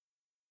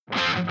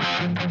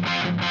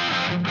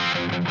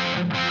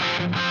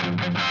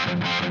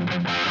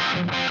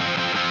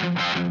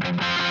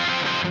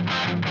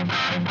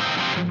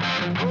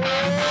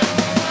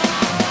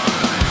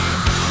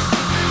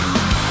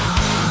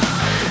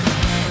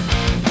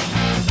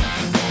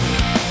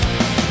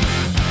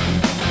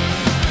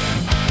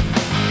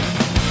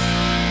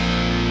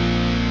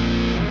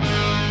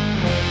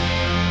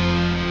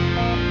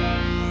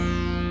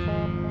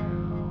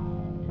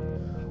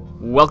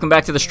Welcome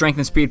back to the Strength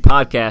and Speed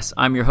Podcast.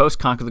 I'm your host,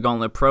 Conquer the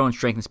Gauntlet Pro and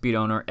Strength and Speed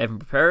owner, Evan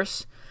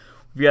Paparis.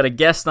 We've got a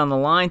guest on the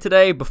line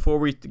today. Before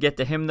we get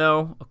to him,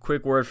 though, a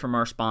quick word from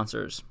our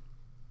sponsors.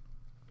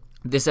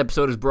 This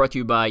episode is brought to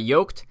you by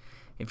Yolked.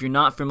 If you're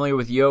not familiar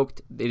with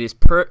Yolked, it is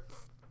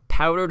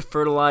powdered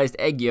fertilized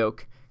egg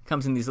yolk. It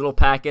comes in these little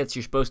packets.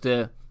 You're supposed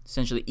to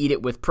essentially eat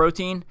it with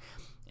protein,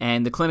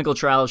 and the clinical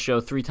trials show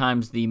 3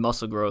 times the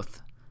muscle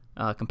growth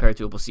compared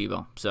to a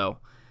placebo. So,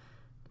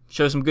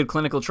 show some good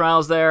clinical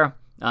trials there.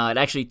 It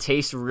actually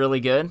tastes really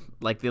good.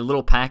 Like the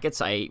little packets,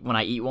 when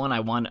I eat one,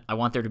 I want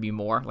there to be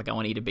more. Like I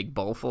want to eat a big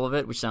bowl full of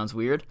it, which sounds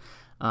weird.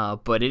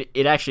 But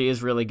it actually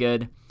is really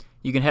good.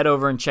 You can head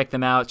over and check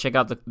them out. Check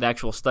out the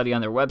actual study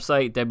on their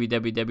website,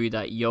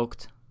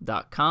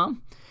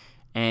 www.yolked.com.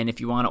 And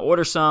if you want to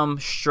order some,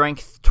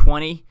 Strength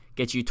 20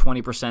 gets you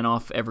 20%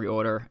 off every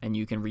order, and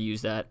you can reuse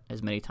that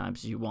as many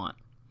times as you want.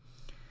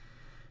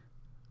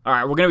 All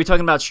right, we're going to be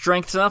talking about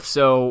strength stuff,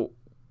 so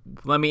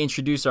let me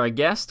introduce our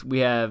guest. We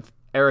have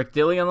Airek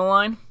Dilley on the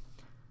line.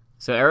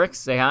 So, Airek,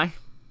 say hi.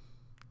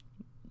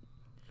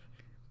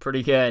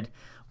 Pretty good.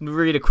 I'm going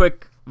to read a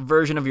quick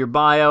version of your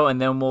bio,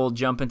 and then we'll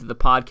jump into the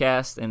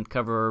podcast and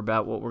cover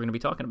about what we're going to be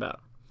talking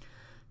about.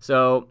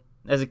 So,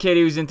 as a kid,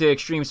 he was into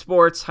extreme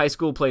sports. High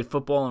school, played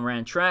football and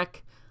ran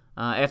track.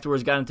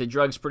 Afterwards, got into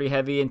drugs pretty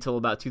heavy until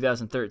about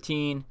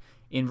 2013.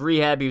 In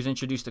rehab, he was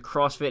introduced to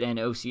CrossFit and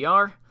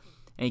OCR,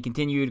 and he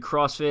continued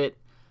CrossFit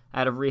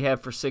out of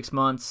rehab for 6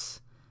 months.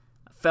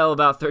 Fell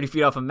about 30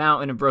 feet off a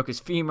mountain and broke his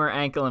femur,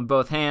 ankle, and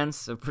both hands.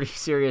 So pretty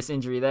serious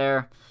injury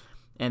there.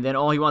 And then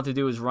all he wanted to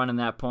do was run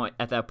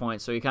at that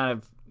point. So he kind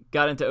of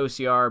got into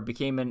OCR,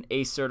 became an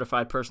ACE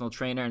certified personal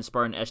trainer and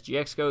Spartan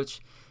SGX coach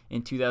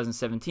in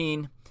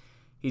 2017.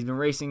 He's been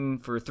racing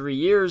for 3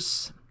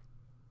 years.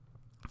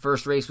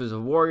 First race was a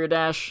Warrior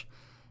Dash,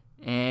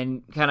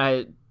 and kind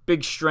of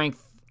big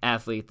strength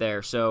athlete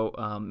there. So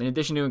in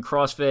addition to doing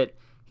CrossFit,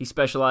 he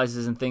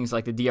specializes in things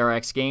like the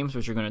DRX games,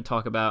 which we're going to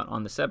talk about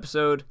on this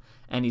episode.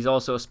 And he's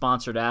also a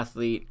sponsored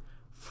athlete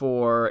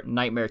for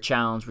Nightmare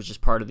Challenge, which is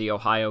part of the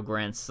Ohio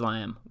Grand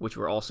Slam, which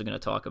we're also going to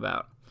talk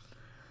about.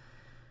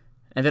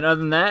 And then other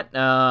than that,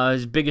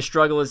 his biggest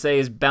struggle, let's say,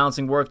 is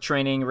balancing work,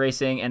 training,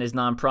 racing, and his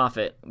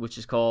nonprofit, which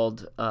is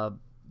called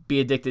Be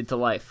Addicted to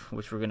Life,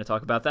 which we're going to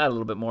talk about that a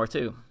little bit more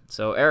too.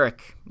 So,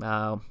 Airek,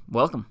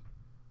 welcome.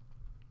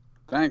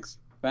 Thanks.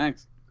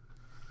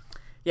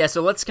 Yeah,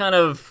 so let's kind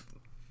of...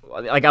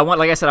 Like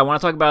I said, I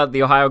want to talk about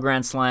the Ohio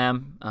Grand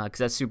Slam because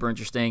that's super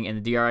interesting,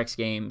 and the DRX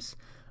games.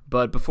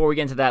 But before we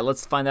get into that,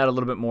 let's find out a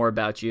little bit more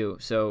about you.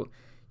 So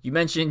you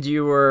mentioned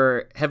you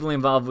were heavily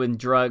involved with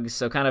drugs.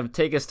 So kind of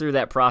take us through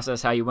that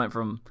process, how you went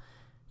from,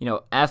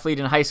 athlete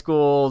in high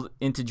school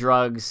into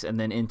drugs and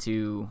then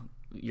into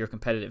your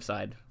competitive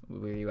side,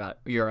 where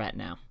you're at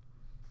now.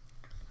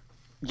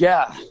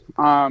 Yeah.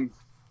 I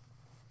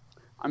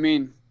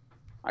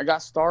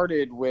got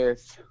started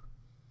with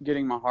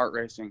getting my heart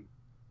racing.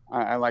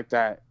 I like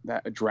that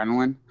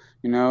adrenaline,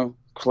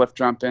 cliff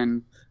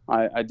jumping.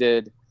 I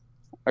did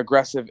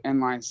aggressive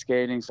inline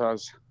skating, so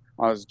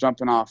I was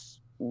jumping off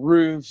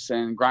roofs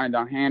and grinding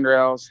down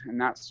handrails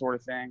and that sort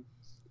of thing.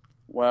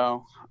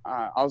 Well,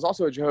 I was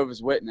also a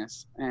Jehovah's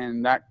Witness,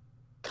 and that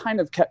kind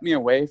of kept me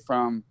away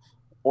from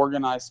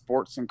organized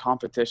sports and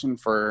competition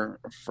for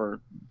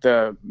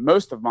the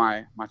most of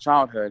my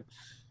childhood.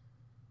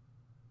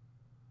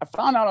 I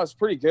found out I was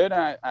pretty good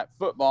at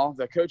football.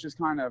 The coaches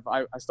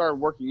I started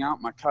working out.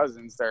 My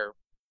cousins,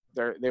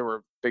 they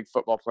were big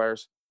football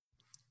players.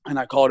 And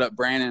I called up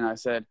Brandon. I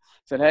said,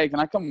 hey, can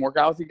I come work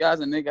out with you guys?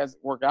 And you guys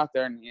work out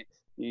there. And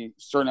he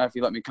sure enough, he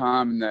let me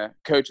come. And the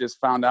coaches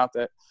found out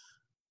that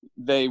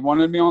they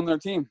wanted me on their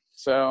team.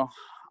 So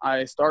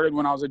I started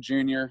when I was a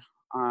junior.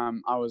 I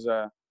was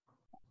a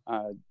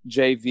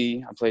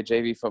JV. I played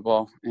JV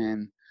football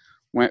and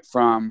went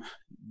from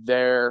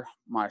there.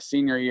 My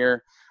senior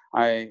year,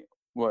 I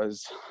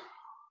was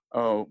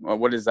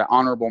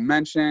honorable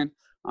mention,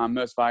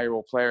 most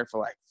valuable player for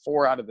like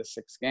 4 out of the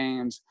 6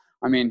 games.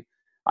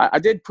 I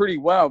did pretty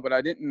well, but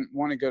I didn't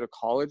want to go to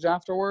college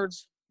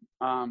afterwards.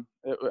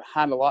 It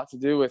had a lot to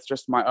do with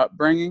just my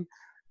upbringing,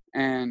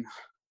 and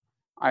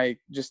I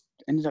just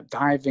ended up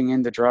diving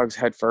into drugs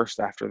head first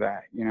after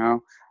that.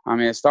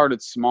 It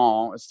started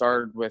small. It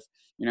started with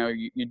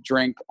you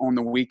drink on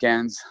the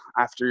weekends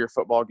after your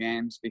football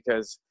games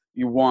because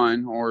you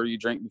won, or you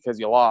drink because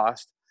you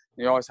lost.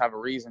 You always have a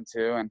reason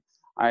to. And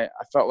I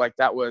felt like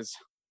that was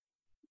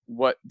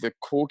what the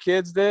cool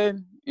kids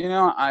did.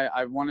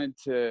 I wanted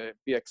to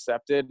be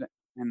accepted.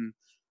 And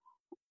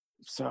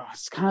so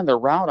it's kind of the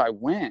route I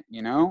went,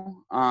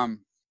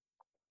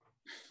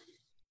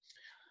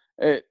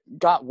 it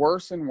got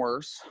worse and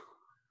worse.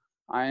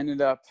 I ended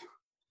up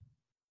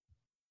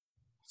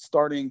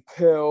starting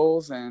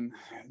pills and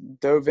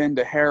dove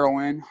into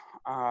heroin.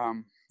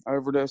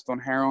 Overdosed on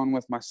heroin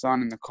with my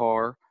son in the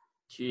car.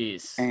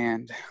 Jeez.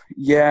 And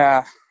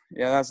yeah,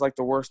 that's like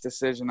the worst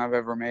decision I've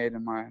ever made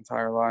in my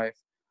entire life.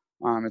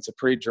 It's a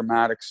pretty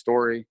dramatic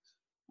story.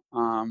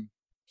 I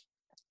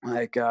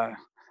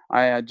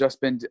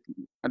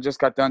just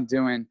got done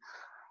doing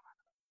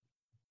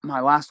my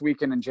last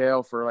weekend in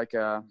jail for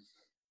I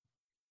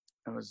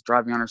was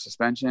driving under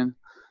suspension,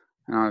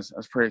 and I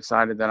was pretty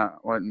excited that I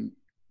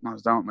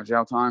was done with my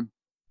jail time.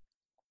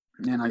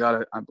 And I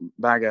got a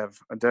bag of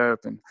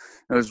dope, and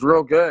it was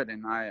real good.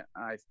 And I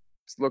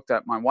looked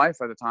at my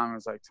wife at the time. I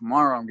was like,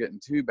 tomorrow I'm getting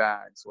 2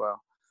 bags.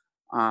 Well,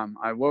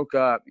 I woke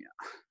up.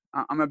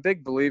 I'm a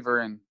big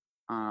believer in,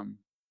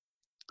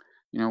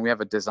 we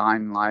have a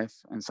design in life,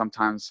 and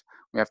sometimes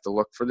we have to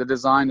look for the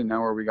design to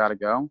know where we got to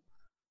go.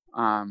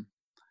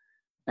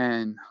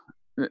 And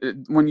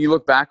when you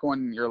look back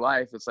on your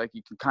life, it's like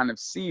you can kind of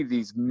see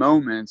these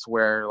moments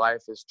where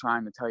life is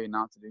trying to tell you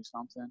not to do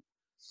something.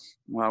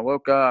 Well, I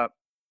woke up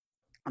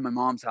at my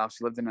mom's house.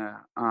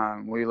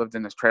 We lived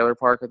in this trailer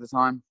park at the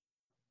time.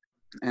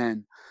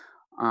 And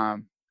I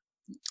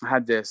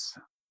had this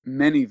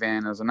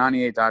minivan. It was a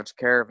 98 Dodge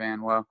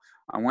Caravan. Well,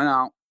 I went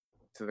out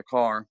to the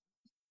car,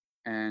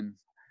 and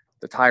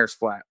the tire's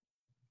flat.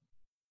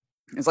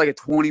 It's like a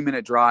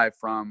 20-minute drive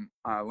from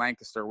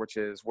Lancaster, which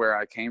is where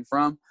I came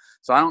from.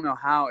 So I don't know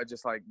how it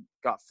just like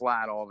got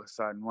flat all of a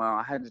sudden. Well,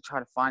 I had to try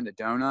to find a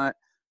donut.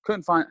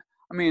 Couldn't find.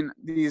 I mean,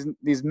 these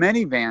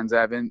minivans,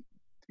 Evan,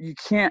 you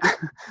can't.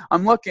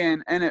 I'm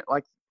looking in it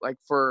like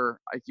for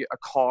like a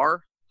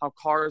car. How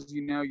cars,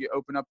 you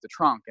open up the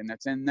trunk and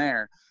that's in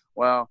there.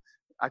 Well,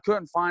 I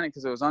couldn't find it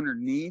because it was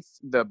underneath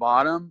the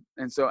bottom,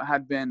 and so it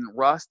had been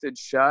rusted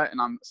shut.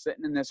 And I'm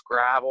sitting in this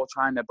gravel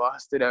trying to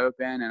bust it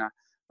open, and I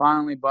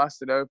finally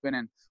busted open.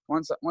 And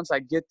once I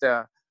get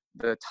the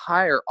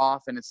tire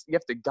off, and you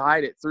have to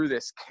guide it through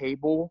this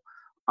cable,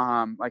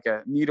 like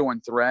a needle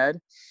and thread.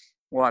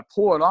 Well, I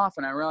pull it off,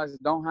 and I realize I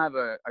don't have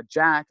a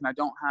jack, and I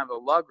don't have a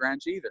lug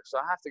wrench either. So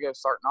I have to go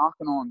start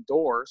knocking on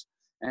doors.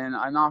 And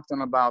I knocked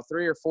on about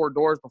 3 or 4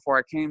 doors before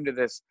I came to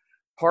this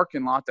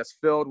parking lot that's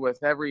filled with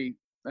it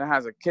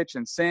has a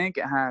kitchen sink.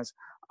 It has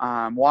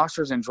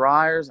washers and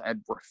dryers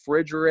and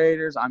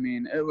refrigerators. I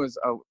mean, it was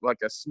like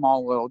a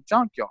small little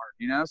junkyard,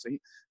 So the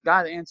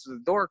guy that answers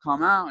the door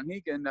come out, and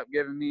he ended up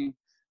giving me,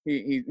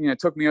 he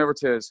took me over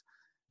to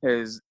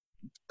his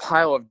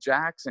pile of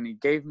jacks, and he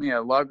gave me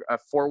a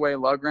 4-way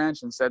lug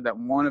wrench and said that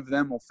one of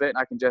them will fit and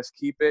I can just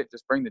keep it,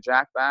 just bring the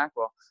jack back.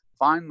 Well,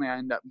 finally I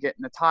ended up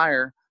getting the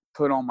tire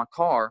put on my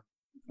car.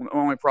 The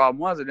only problem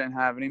was I didn't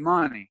have any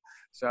money.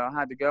 So I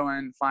had to go in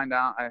and find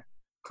out. I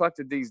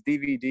collected these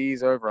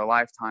DVDs over a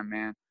lifetime,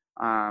 man.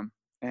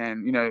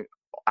 And,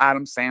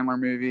 Adam Sandler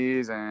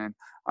movies and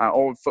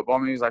old football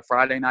movies like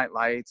Friday Night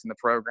Lights and The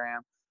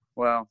Program.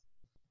 Well,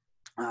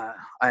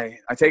 I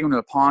take them to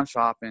the pawn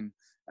shop in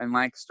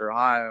Lancaster,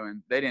 Ohio,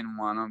 and they didn't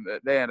want them.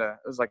 It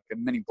was like a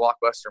mini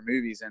Blockbuster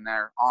movies in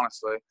there,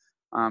 honestly.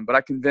 But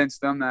I convinced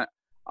them that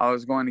I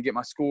was going to get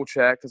my school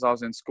check because I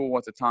was in school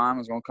at the time. I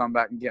was going to come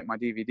back and get my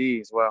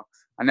DVDs. Well,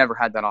 I never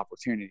had that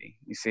opportunity.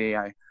 You see,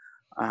 I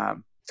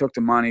took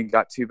the money,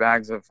 got 2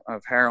 bags of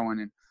heroin,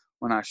 and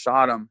when I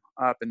shot them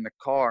up in the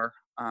car,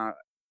 I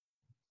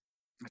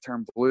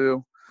turned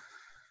blue.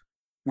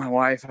 My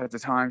wife at the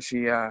time,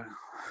 she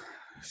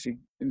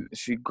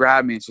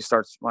grabbed me and she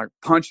starts like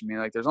punching me.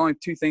 Like, there's only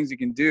 2 things you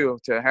can do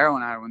to a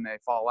heroin addict when they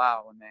fall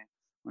out,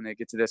 when they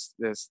get to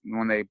this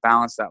when they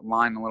balance that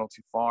line a little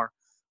too far.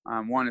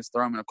 One is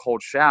throw them in a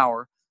cold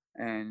shower,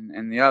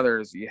 and the other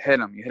is you hit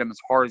them as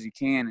hard as you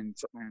can and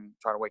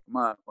try to wake them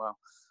up. Well,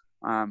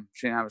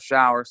 she didn't have a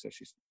shower, so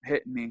she's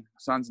hitting me. My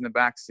son's in the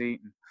back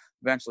seat, and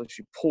eventually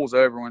she pulls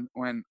over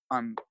when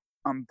I'm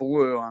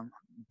blue,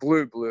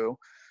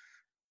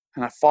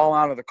 and I fall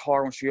out of the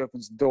car when she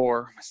opens the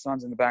door. My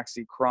son's in the back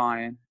seat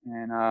crying,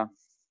 and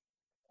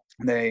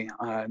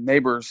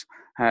neighbors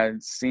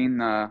had seen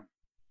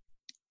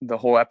the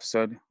whole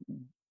episode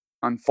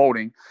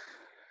unfolding.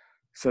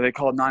 So they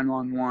called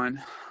 911.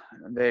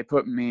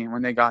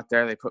 When they got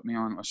there, they put me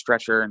on a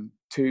stretcher and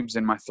tubes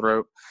in my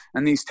throat.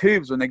 And these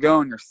tubes, when they go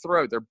in your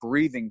throat, they're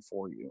breathing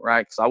for you,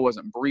 right? Because I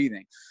wasn't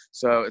breathing.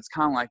 So it's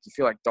kind of like you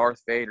feel like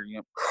Darth Vader,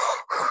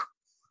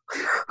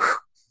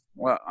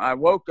 Well, I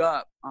woke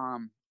up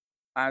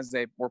as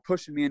they were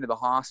pushing me into the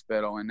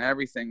hospital, and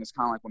everything was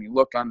kind of like when you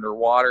look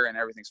underwater and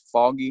everything's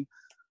foggy.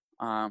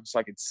 So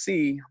I could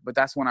see, but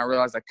that's when I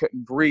realized I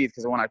couldn't breathe,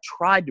 because when I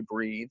tried to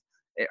breathe,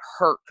 it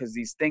hurt because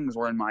these things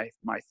were in my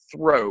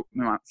throat,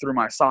 through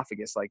my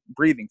esophagus, like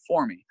breathing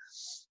for me.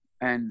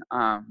 And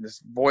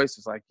this voice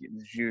was like,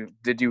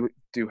 did you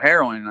do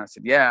heroin? And I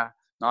said, yeah,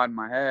 nodding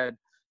my head.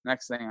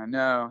 Next thing I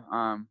know,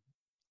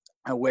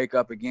 I wake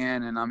up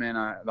again, and I'm in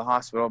the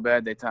hospital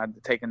bed. They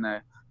taking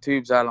the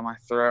tubes out of my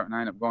throat, and I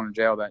ended up going to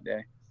jail that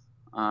day.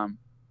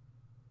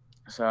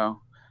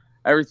 So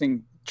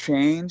everything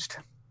changed.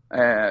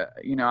 I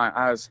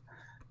was,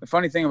 the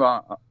funny thing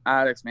about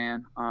addicts,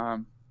 man,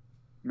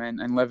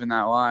 and living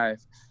that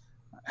life.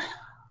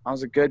 I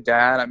was a good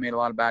dad. I made a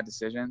lot of bad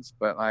decisions,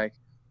 but like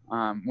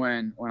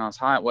when I was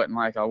high, it wasn't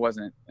like I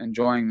wasn't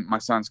enjoying my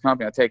son's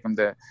company. I take him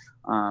to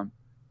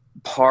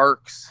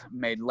parks,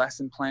 made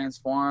lesson plans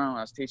for him.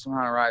 I was teaching him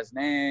how to write his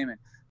name, and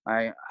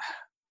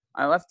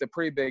I left a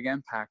pretty big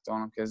impact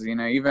on him because, you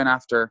know, even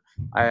after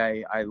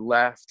I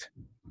left,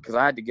 because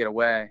I had to get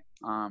away,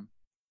 I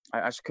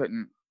just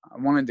couldn't. I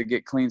wanted to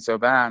get clean so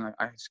bad, and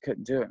I just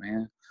couldn't do it,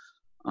 man.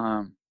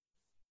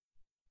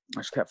 I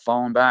just kept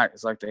falling back.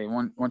 It's like they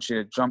want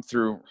you to jump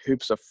through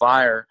hoops of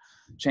fire,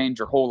 change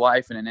your whole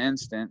life in an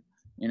instant.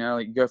 You know,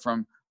 like you go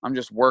from I'm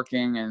just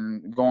working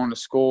and going to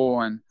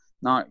school and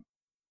not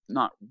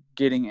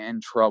getting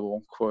in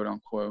trouble, quote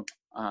unquote.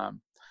 And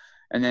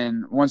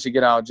then once you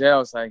get out of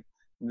jail, it's like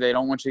they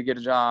don't want you to get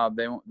a job.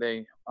 They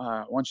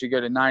want you to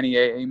go to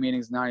 98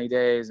 meetings, 90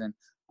 days, and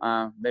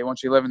they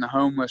want you to live in the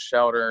homeless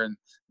shelter. And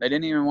they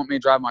didn't even want me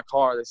to drive my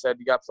car. They said,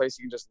 you got a place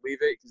you can just leave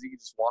it because you can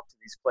just walk to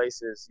these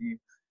places.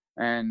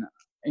 And,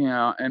 you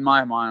know, in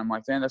my mind, I'm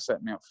like, man, that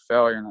set me up for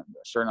failure. And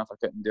sure enough, I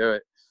couldn't do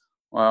it.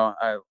 Well,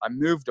 I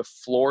moved to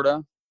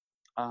Florida.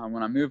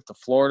 When I moved to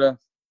Florida,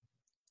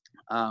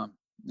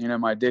 you know,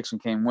 my addiction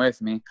came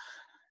with me.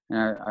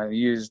 And I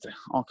used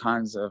all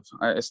kinds of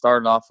 – it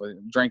started off with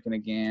drinking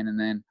again, and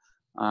then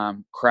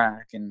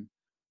crack. And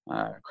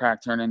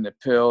crack turned into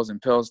pills,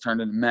 and pills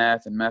turned into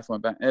meth, and meth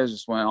went back. It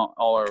just went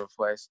all over the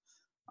place.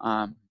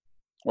 Well,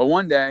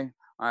 one day –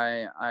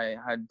 I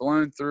had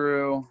blown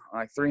through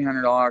like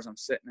 $300. I'm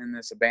sitting in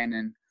this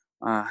abandoned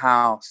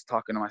house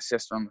talking to my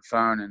sister on the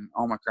phone, and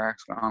all my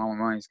crack's gone, all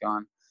my money's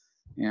gone.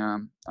 You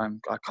know,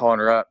 I called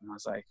her up, and I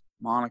was like,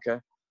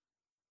 Monica,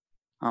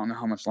 I don't know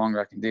how much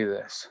longer I can do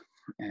this.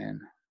 And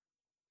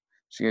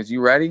she goes, you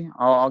ready?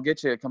 I'll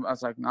get you. I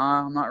was like,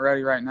 nah, I'm not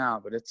ready right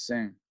now, but it's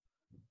soon.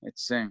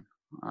 It's soon.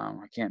 I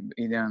can't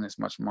be doing this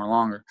much more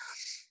longer.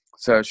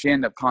 So she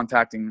ended up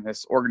contacting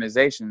this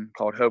organization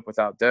called Hope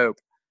Without Dope.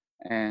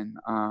 And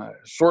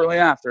shortly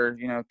after,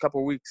 you know, a couple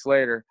of weeks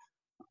later,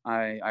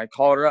 I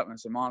called her up and I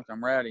said, Monica,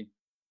 I'm ready.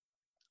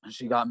 And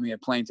she got me a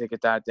plane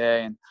ticket that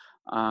day. And,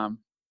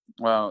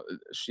 well,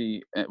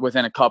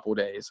 within a couple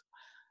days.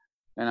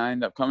 And I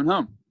ended up coming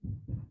home.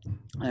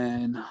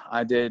 And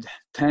I did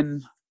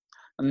 9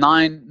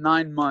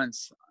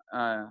 months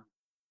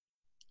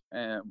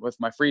with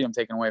my freedom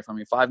taken away from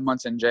me. 5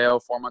 months in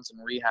jail, 4 months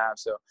in rehab.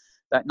 So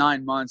that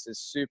 9 months is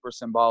super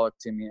symbolic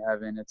to me,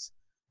 Evan. It's,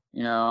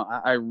 you know,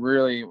 I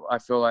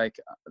feel like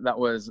that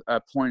was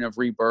a point of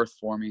rebirth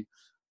for me.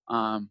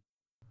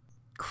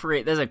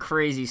 That's a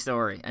crazy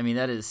story. I mean,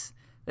 that is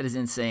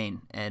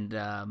insane. And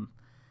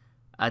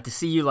to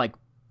see you like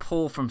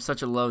pull from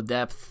such a low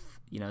depth,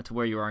 you know, to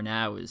where you are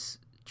now is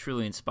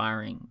truly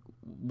inspiring.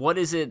 What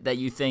is it that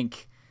you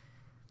think?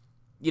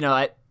 You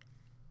know,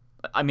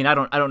 I mean, I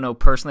don't know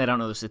personally. I don't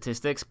know the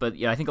statistics, but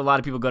I think a lot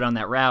of people go down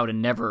that route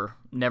and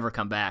never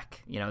come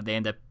back. You know, they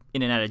end up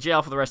in and out of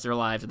jail for the rest of their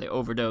lives, or they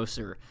overdose,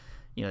 or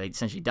they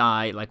essentially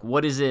die. Like,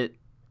 what is it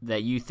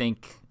that you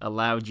think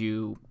allowed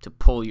you to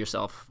pull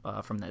yourself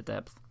from that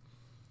depth?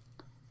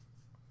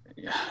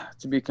 Yeah,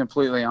 to be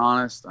completely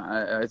honest,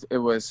 it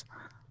was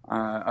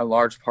a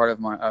large part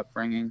of my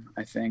upbringing.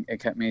 I think it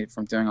kept me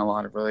from doing a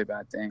lot of really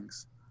bad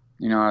things.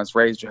 You know, I was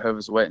raised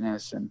Jehovah's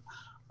Witness, and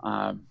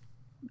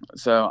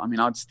so I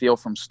mean, I'd steal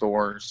from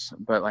stores,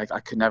 but like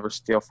I could never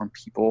steal from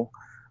people.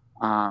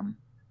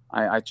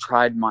 I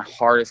tried my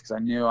hardest because I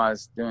knew I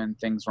was doing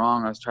things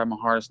wrong. I was trying my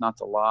hardest not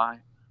to lie.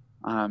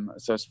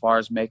 So as far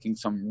as making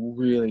some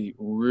really,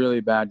 really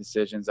bad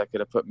decisions that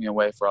could have put me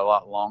away for a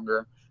lot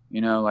longer,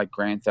 you know, like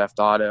Grand Theft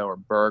Auto or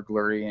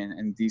burglary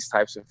and these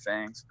types of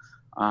things.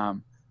 I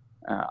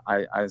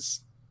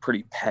was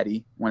pretty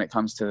petty when it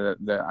comes to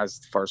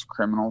as far as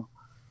criminal.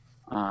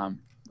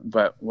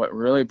 But what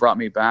really brought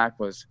me back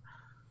was,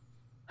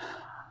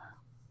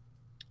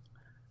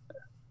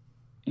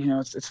 you know,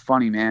 it's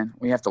funny, man.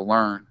 We have to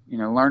learn. You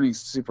know, learning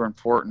is super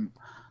important.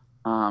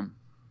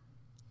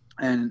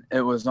 And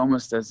it was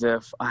almost as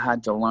if I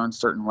had to learn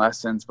certain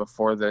lessons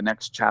before the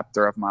next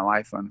chapter of my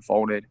life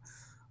unfolded.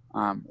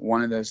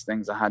 One of those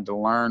things I had to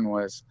learn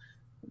was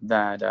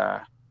that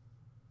I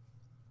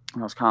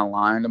was kind of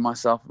lying to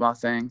myself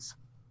about things.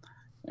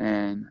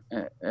 And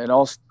it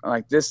all,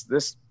 like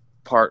this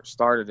part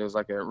started, it was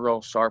like a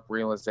real sharp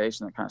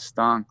realization that kind of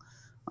stung.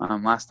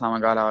 Last time I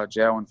got out of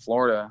jail in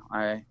Florida,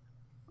 I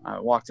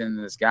walked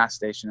into this gas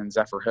station in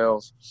Zephyr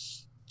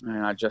Hills,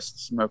 and I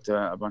just smoked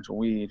a bunch of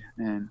weed,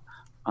 and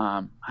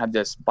had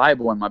this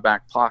Bible in my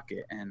back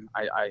pocket, and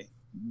I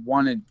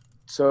wanted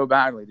so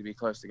badly to be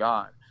close to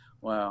God.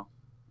 Well,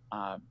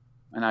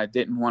 and I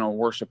didn't want to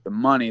worship the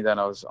money that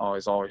I was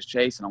always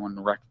chasing. I wanted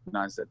to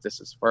recognize that this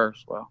is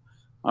first. Well,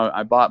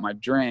 I bought my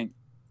drink,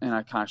 and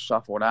I kind of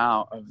shuffled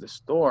out of the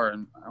store,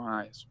 and when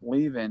I was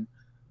leaving,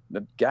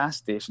 the gas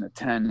station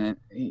attendant,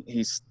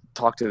 he's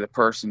talked to the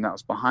person that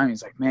was behind me.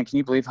 He's like, man, can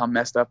you believe how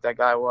messed up that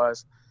guy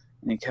was?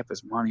 And he kept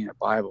his money in a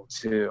Bible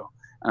too.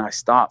 And I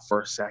stopped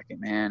for a second,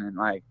 man. And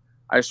like,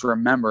 I just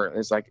remember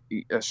it's like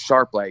a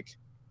sharp, like,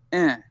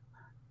 And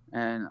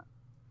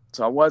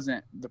So I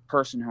wasn't the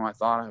person who I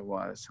thought I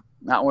was.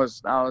 That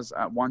was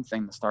one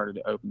thing that started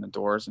to open the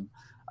doors, and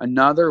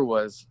another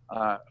was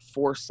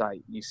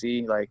foresight. You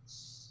see, like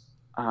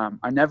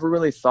I never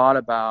really thought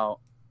about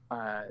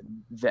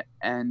the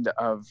end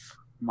of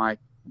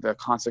the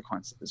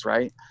consequences,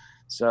 right?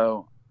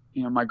 So,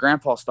 my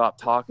grandpa stopped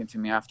talking to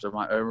me after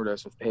my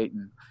overdose with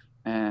Peyton,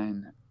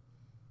 and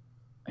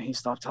he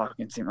stopped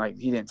talking to me. Like,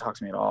 he didn't talk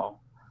to me at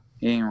all.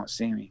 He didn't want to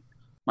see me.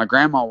 My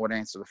grandma would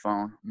answer the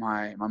phone.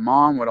 My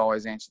mom would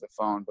always answer the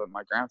phone, but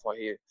my grandpa,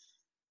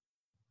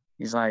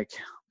 he's like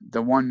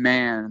the one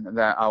man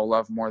that I'll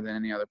love more than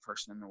any other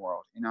person in the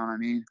world. You know what I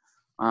mean?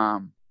 I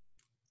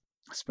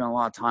spent a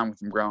lot of time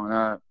with him growing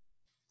up,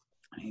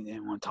 and he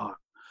didn't want to talk.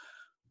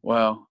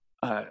 Well,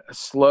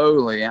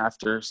 slowly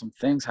after some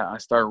things, I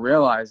started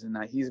realizing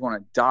that he's going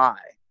to die.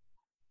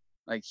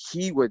 Like,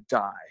 he would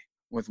die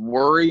with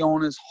worry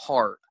on his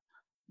heart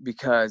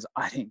because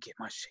I didn't get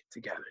my shit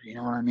together. You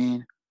know what I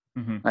mean?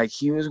 Mm-hmm. Like,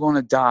 he was going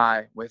to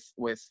die with,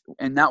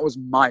 and that was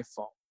my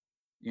fault.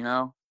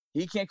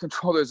 He can't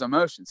control those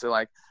emotions. So,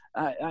 like,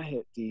 I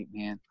hit deep,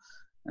 man.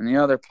 And the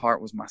other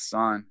part was my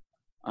son.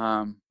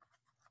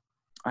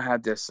 I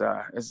had this,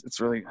 it's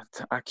really,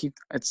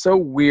 it's so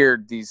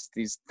weird, these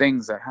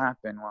things that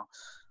happen. Well,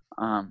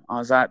 I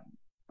was at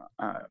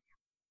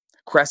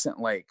Crescent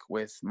Lake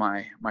with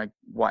my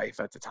wife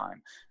at the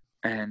time,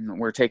 and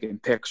we're taking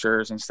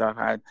pictures and stuff.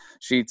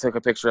 She took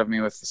a picture of me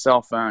with the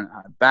cell phone.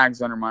 I had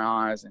bags under my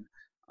eyes, and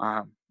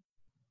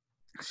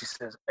she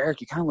says,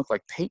 "Airek, you kind of look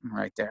like Peyton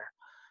right there."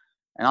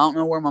 And I don't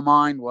know where my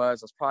mind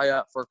was. I was probably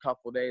up for a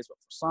couple of days, but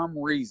for some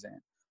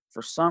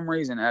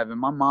reason, Evan,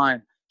 my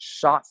mind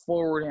shot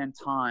forward in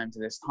time to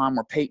this time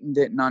where Peyton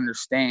didn't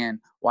understand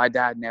why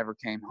Dad never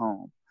came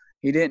home.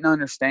 He didn't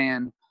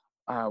understand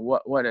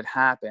what had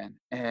happened,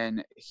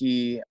 and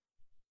he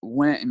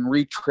went and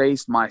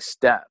retraced my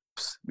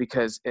steps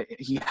because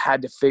he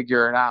had to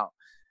figure it out.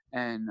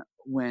 And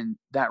when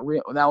that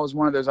was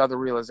one of those other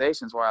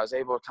realizations where I was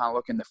able to kind of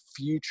look in the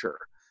future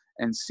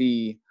and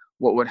see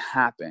what would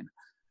happen.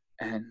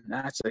 And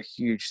that's a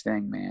huge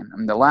thing, man.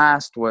 And the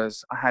last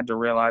was I had to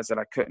realize that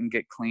I couldn't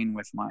get clean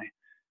with my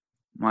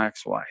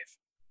ex-wife.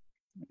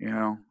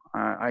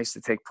 I used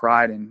to take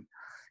pride in,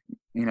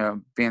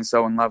 being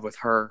so in love with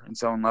her and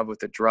so in love with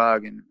the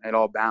drug and it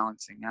all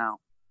balancing out.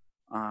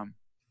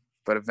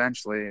 But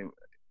eventually,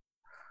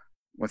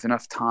 with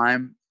enough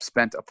time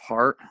spent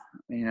apart,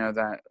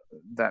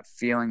 that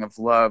feeling of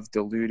love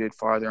diluted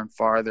farther and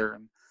farther,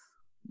 and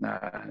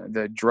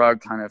the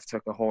drug kind of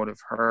took a hold of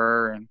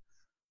her, and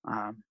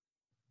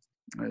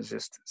it was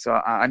just, so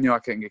I knew I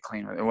couldn't get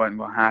clean with it. It wasn't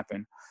going to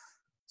happen.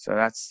 So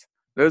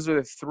those are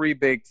the three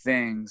big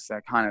things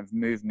that kind of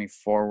moved me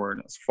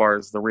forward as far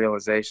as the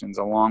realizations,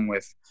 along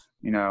with,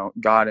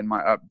 God and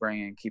my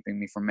upbringing keeping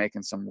me from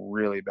making some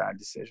really bad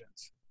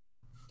decisions.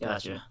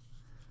 Gotcha.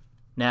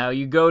 Now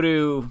you go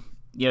to,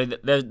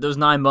 those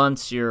 9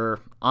 months,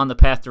 you're on the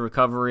path to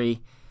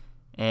recovery,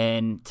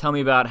 and tell me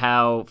about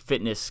how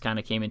fitness kind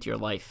of came into your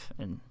life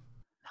and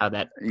how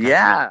that.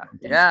 Yeah.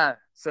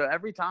 So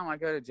every time I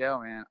go to jail,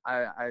 man,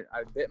 I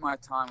bit my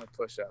time with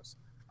push-ups.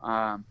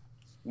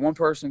 One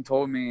person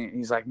told me,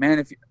 he's like,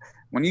 "Man,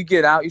 when you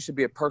get out, you should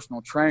be a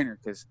personal trainer,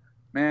 because,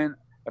 man,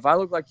 if I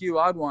look like you,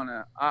 I want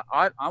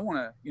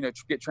to,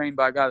 get trained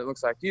by a guy that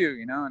looks like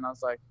you, And I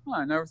was like,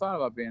 I never thought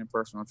about being a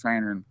personal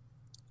trainer. And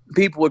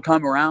people would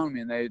come around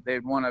me and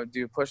they'd want to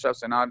do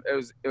push-ups, and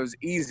it was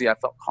easy. I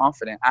felt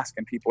confident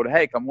asking people to,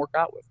 hey, come work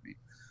out with me.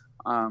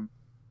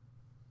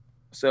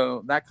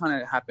 So that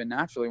kind of happened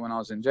naturally when I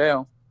was in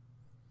jail.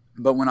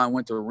 But when I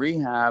went to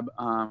rehab,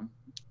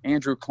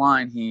 Andrew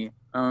Klein, he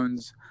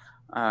owns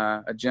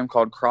a gym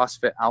called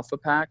CrossFit Alpha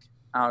Pack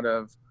out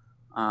of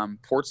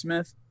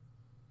Portsmouth.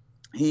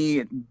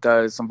 He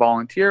does some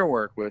volunteer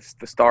work with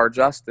the Star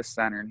Justice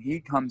Center, and he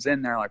comes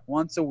in there like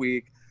once a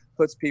week,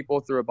 puts people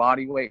through a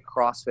body weight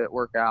CrossFit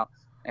workout,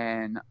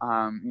 and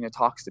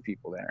talks to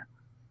people there.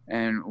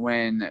 And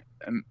when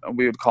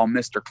we would call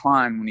Mr.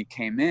 Klein, when he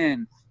came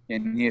in,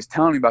 and he was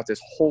telling me about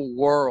this whole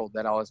world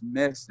that I was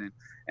missing,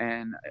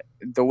 and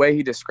the way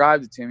he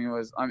described it to me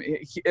was,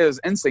 it was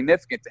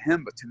insignificant to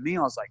him, but to me,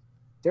 I was like,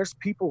 there's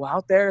people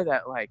out there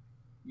that like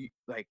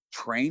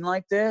train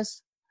like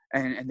this,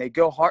 and they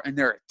go hard, and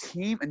they're a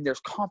team, and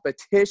there's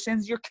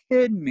competitions. You're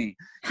kidding me.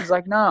 He's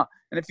like, no.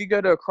 And if you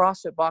go to a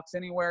CrossFit box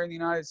anywhere in the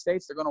United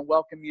States, they're going to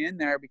welcome you in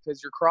there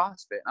because you're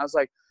CrossFit. And I was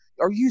like,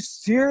 are you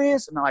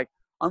serious? And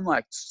I'm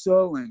like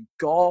so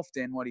engulfed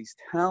in what he's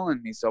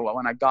telling me. So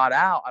when I got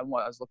out, I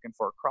was looking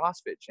for a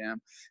CrossFit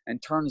gym,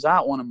 and turns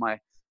out one of my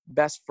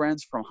best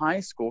friends from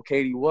high school,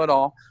 Katie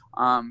Woodall,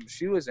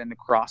 she was into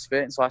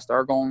CrossFit, and so I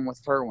started going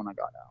with her when I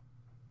got out.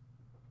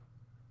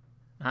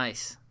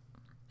 Nice.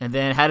 And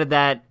then how did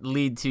that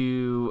lead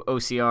to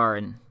OCR,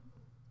 and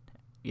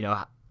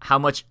how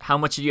much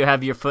do you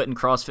have your foot in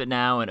CrossFit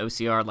now, and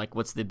OCR, like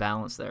what's the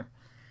balance there?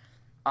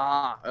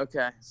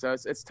 Okay. So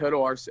it's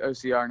total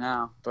OCR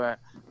now, but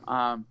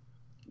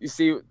you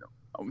see,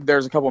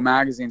 there's a couple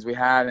magazines we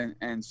had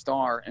in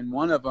Star, and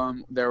one of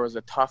them there was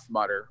a Tough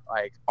Mudder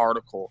like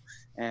article,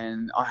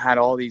 and I had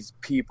all these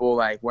people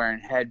like wearing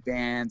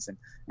headbands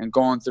and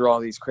going through all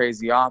these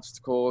crazy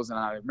obstacles. And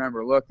I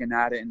remember looking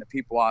at it, and the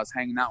people I was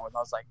hanging out with, I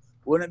was like,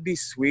 wouldn't it be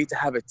sweet to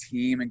have a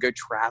team and go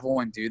travel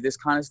and do this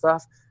kind of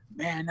stuff?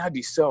 Man, that'd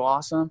be so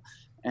awesome.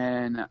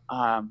 And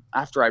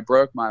after I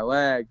broke my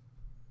leg,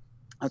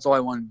 that's all I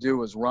wanted to do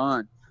was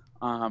run,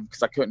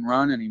 because I couldn't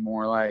run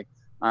anymore. Like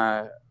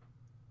I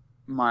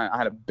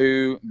had a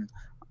boot, and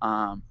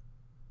I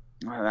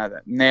had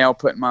a nail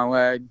put in my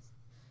leg.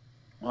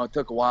 Well, it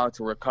took a while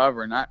to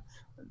recover, and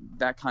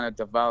that kind of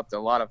developed a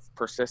lot of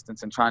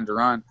persistence in trying to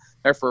run.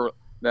 Therefore,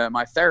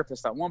 my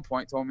therapist at one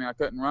point told me I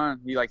couldn't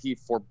run. He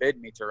forbid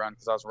me to run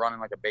because I was running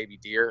like a baby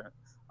deer,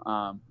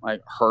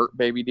 like hurt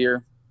baby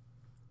deer.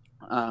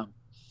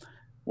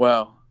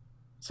 Well,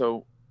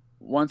 so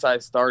once I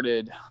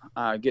started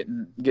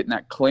getting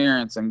that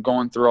clearance and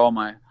going through all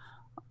my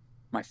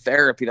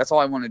therapy, that's all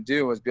I wanted to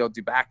do was be able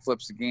to do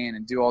backflips again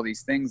and do all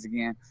these things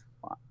again.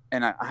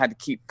 And I had to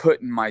keep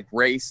putting my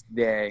race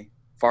day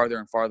farther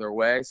and farther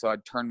away. So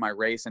I'd turn my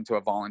race into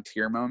a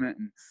volunteer moment.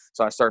 And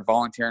so I started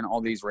volunteering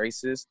all these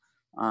races.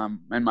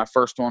 And my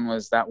first one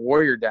was that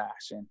Warrior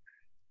Dash. And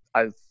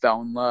I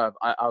fell in love.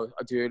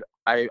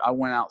 I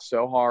went out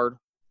so hard,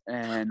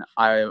 and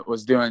I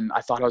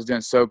thought I was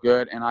doing so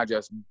good, and I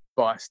just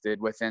busted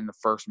within the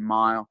first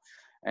mile.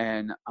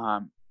 And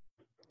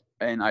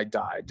I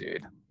died,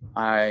 dude.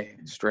 I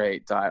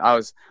straight died. I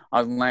was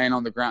laying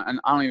on the ground, and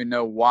I don't even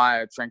know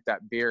why I drank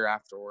that beer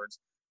afterwards.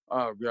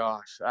 Oh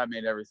gosh, that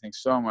made everything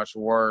so much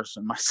worse.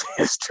 And my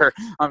sister,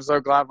 I'm so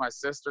glad my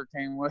sister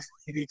came with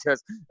me,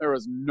 because there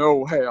was no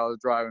way I was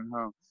driving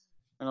home.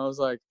 And I was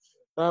like,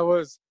 that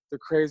was the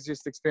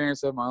craziest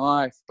experience of my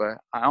life. But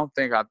I don't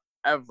think I've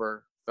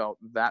ever felt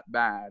that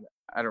bad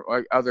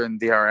other than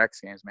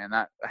DRX games, man.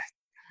 That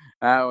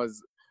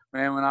was,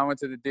 man, when I went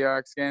to the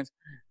DRX games,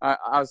 I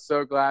was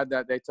so glad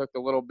that they took a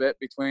little bit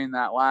between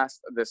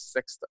the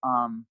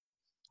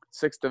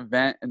sixth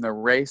event in the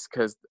race,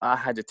 because I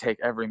had to take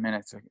every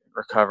minute to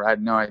recover. I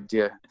had no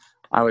idea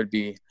I would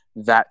be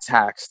that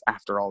taxed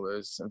after all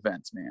those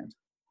events, man.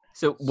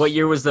 So what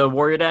year was the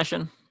Warrior Dash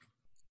in?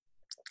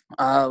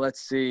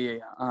 Let's see.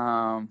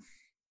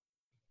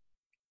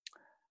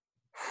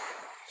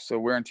 So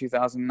we're in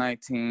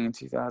 2019,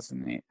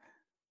 2008.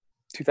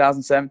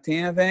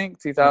 2017, I think.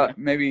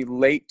 Maybe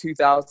late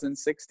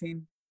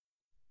 2016.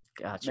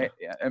 Gotcha.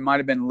 It might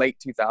have been late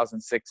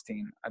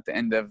 2016 at the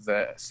end of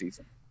the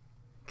season.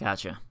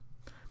 Gotcha.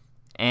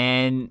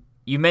 And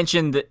you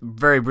mentioned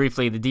very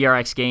briefly the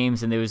DRX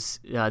games, and there was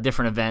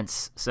different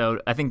events.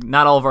 So I think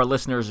not all of our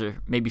listeners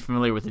are maybe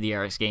familiar with the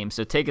DRX games.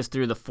 So take us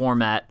through the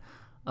format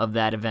of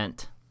that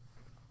event.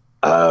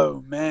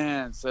 Oh,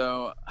 man.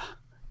 So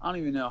I don't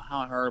even know how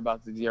I heard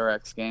about the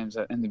DRX games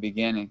in the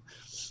beginning.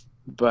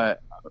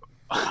 But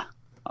I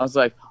was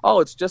like, oh,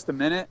 it's just a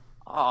minute?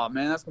 Oh,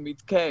 man, that's going to be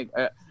the cake.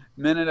 A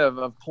minute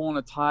of pulling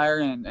a tire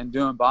and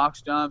doing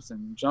box jumps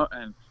and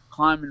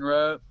climbing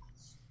rope.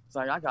 It's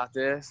like, I got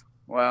this.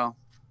 Well,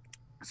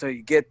 so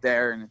you get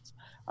there, and it's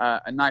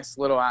a nice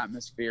little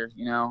atmosphere,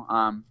 you know.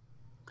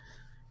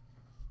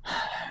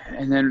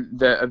 And then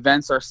the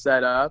events are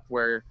set up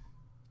where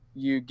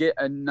you get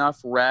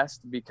enough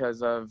rest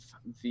because of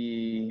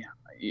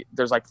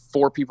there's like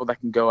 4 people that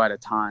can go at a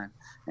time,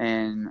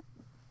 and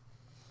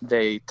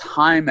they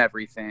time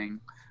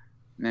everything,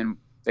 and then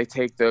they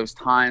take those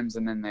times,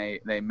 and then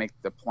they make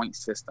the point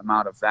system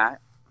out of that.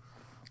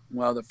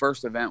 Well, the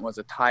first event was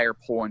a tire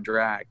pull and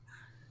drag.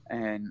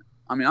 And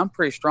I mean, I'm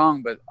pretty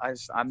strong, but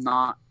I'm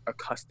not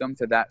accustomed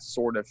to that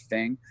sort of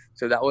thing.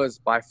 So that was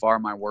by far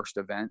my worst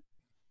event.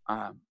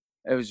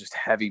 It was just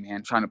heavy,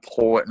 man, trying to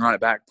pull it and run it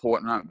back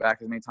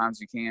as many times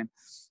as you can.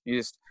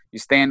 You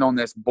stand on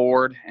this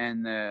board,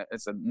 and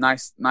it's a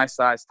nice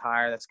size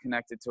tire that's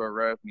connected to a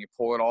rope, and you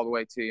pull it all the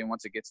way to you. And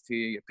once it gets to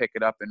you, you pick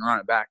it up and run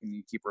it back, and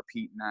you keep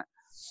repeating that.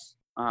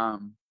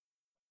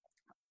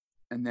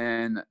 And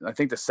then I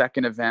think the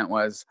second event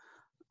was,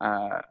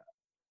 I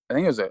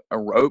think it was a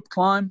rope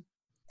climb,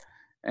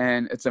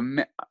 and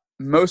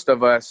most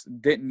of us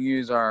didn't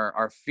use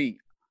our feet.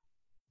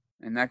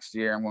 And next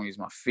year I'm going to use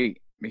my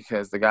feet,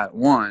 because the guy that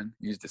won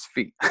used his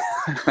feet.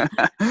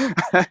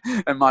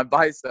 And my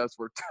biceps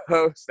were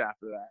toast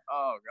after that.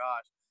 Oh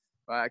gosh.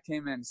 But I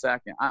came in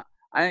second. I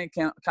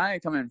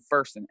didn't come in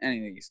first in any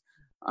of these.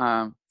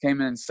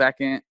 Came in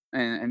second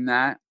in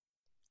that.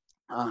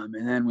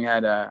 And then we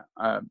had a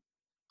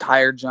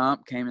tire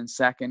jump, came in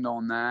second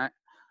on that.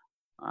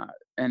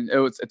 And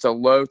it's a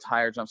low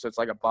tire jump, so it's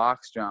like a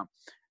box jump.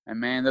 And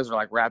man, those are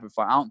like rapid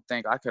fire. I don't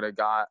think I could have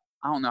got.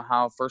 I don't know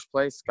how first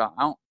place got.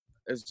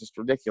 It's just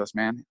ridiculous,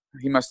 man.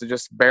 He must have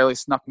just barely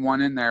snuck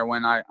one in there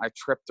when I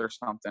tripped or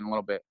something a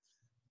little bit.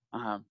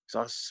 So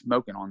I was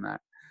smoking on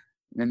that.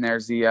 And then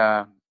there's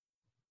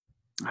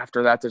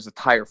after that, there's a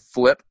tire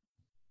flip,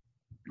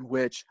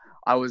 which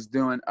I was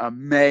doing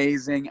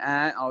amazing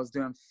at. I was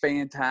doing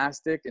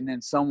fantastic. And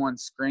then someone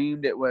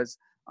screamed. It was,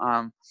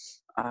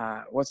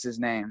 what's his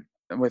name?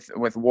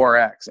 with War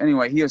X.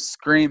 Anyway, he was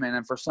screaming,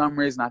 and for some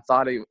reason I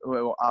thought I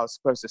was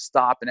supposed to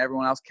stop, and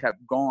everyone else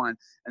kept going,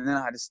 and then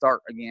I had to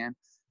start again,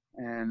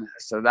 and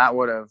so that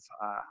would have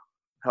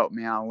helped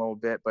me out a little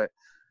bit. But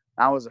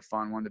that was a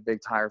fun one, the big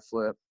tire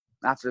flip.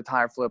 After the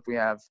tire flip, we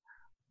have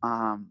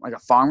like a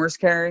farmer's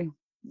carry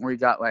where you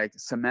got like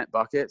cement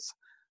buckets,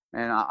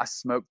 and I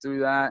smoked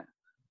through that.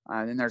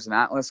 Then there's an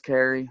Atlas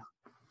carry,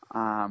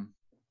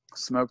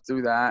 smoked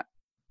through that.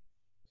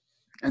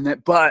 And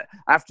then, but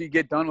after you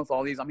get done with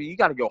all these, I mean, you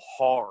got to go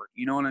hard.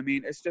 You know what I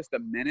mean? It's just a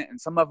minute,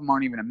 and some of them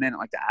aren't even a minute.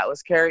 Like the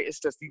Atlas carry, it's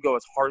just you go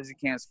as hard as you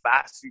can, as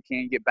fast as you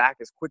can, get back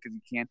as quick as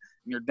you can, and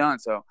you're done.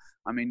 So,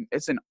 I mean,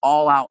 it's an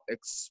all-out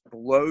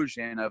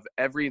explosion of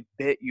every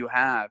bit you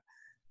have,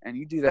 and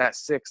you do that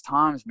 6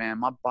 times, man.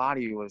 My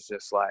body was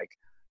just like,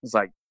 it was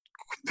like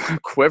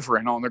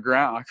quivering on the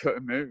ground. I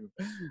couldn't move.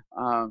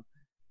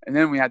 And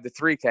then we had the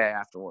 3K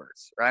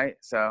afterwards, right?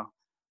 So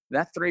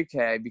that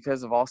 3K,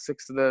 because of all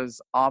 6 of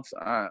those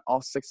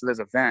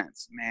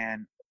events,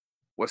 man,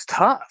 was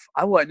tough.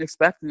 I wasn't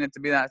expecting it to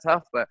be that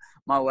tough, but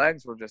my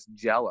legs were just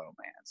jello,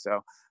 man.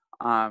 So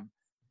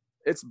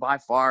it's by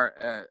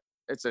far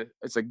it's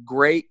a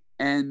great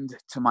end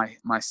to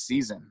my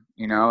season.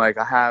 You know, like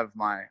I have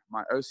my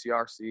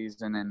OCR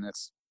season, and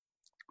it's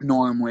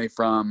normally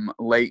from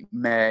late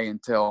May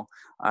until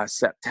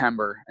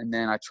September, and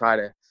then I cut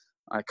it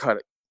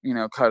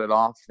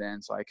off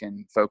then so I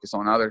can focus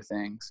on other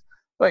things.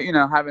 But, you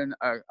know, having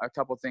a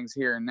couple things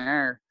here and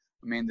there,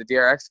 I mean, the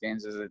DRX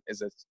games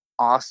is an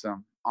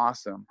awesome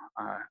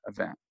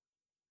event.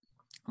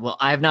 Well,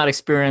 I have not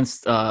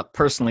experienced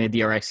personally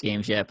the DRX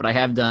games yet, but I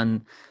have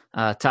done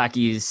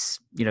Taki's,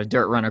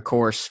 dirt runner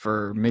course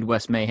for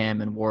Midwest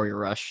Mayhem and Warrior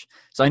Rush.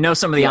 So I know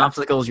some of the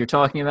obstacles you're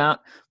talking about,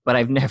 but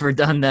I've never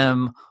done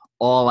them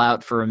all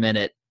out for a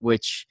minute,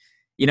 which,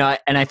 and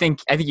I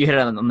think you hit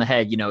it on the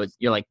head.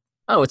 You're like,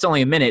 oh, it's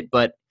only a minute,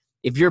 but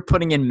if you're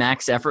putting in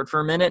max effort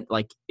for a minute,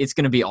 like it's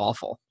going to be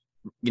awful.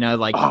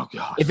 Oh,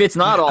 gosh. If it's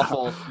not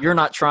awful, you're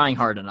not trying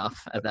hard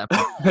enough at that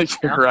point.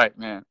 You're right,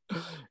 man.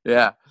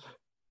 Yeah.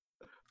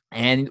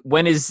 And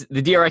when is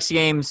the DRX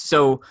games?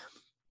 So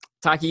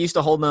Taki used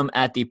to hold them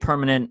at the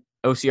permanent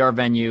OCR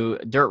venue,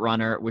 Dirt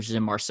Runner, which is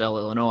in Marcel,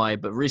 Illinois.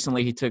 But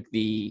recently he took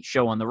the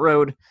show on the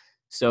road.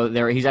 So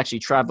he's actually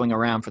traveling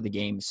around for the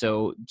games.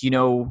 So do you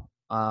know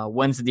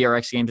when's the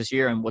DRX games this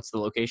year and what's the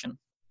location?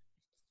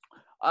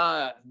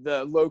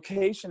 The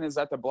location is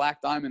at the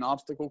Black Diamond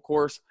obstacle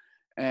course,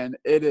 and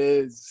it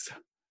is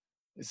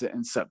it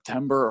in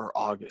September or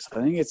August?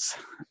 I think it's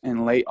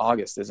in late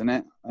August, isn't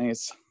it?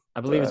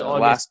 I believe it's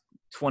August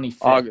 25th.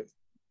 August.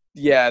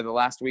 Yeah, the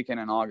last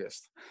weekend in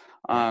August.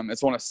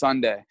 It's on a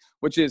Sunday,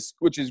 which is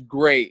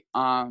great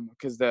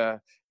because the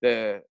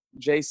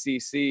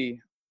JCC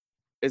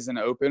isn't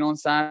open on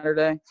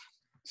Saturday.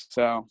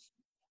 So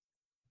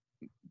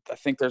I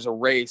think there's a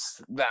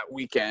race that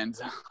weekend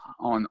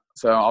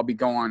so I'll be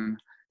going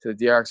to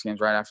the DRX games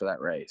right after that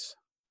race.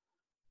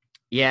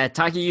 Yeah,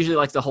 Taki usually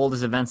likes to hold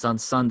his events on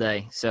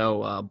Sunday.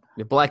 So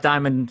the Black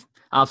Diamond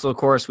obstacle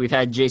course, we've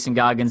had Jason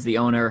Goggins, the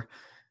owner,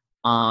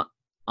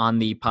 on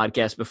the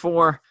podcast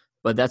before,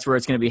 but that's where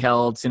it's going to be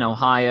held. It's in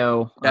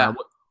Ohio. Yeah.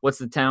 What's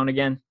the town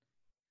again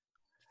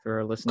for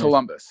our listeners?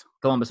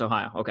 Columbus,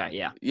 Ohio. Okay,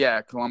 yeah.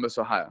 Yeah, Columbus,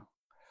 Ohio.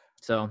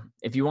 So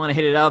if you want to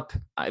hit it up,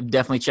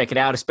 definitely check it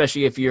out,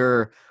 especially if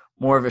you're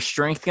more of a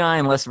strength guy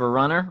and less of a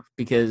runner,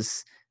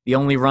 because the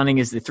only running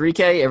is the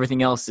 3K.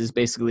 Everything else is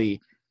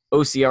basically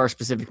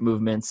OCR-specific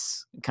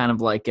movements, kind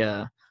of like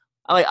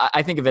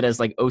I think of it as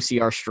like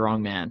OCR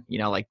strongman.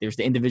 Like there's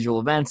the individual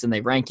events, and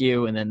they rank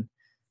you, and then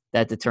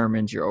that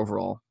determines your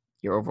overall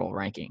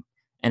ranking.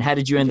 And how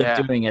did you end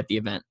up doing at the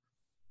event?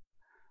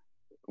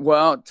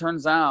 Well, it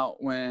turns out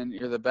when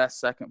you're the best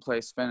second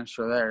place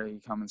finisher there, you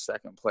come in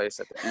second place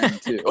at the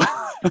end too.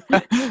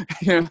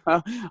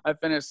 I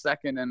finished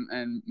second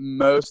in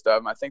most of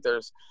them. I think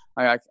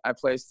I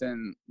placed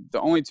in the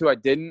only 2 I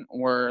didn't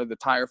were the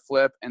tire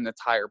flip and the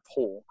tire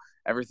pull.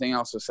 Everything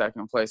else was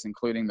second place,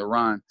 including the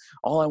run.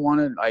 All I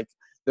wanted,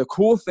 the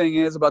cool thing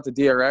is about the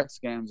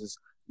DRX games is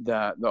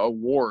the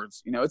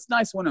awards. It's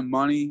nice winning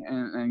money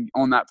and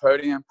on that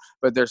podium,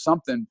 but there's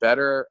something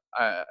better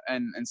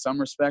and in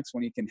some respects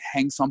when you can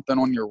hang something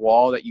on your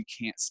wall that you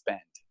can't spend.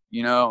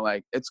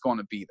 It's going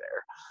to be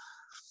there.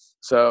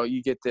 So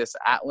you get this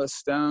Atlas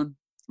stone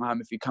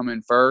if you come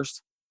in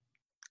first,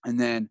 and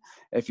then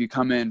if you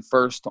come in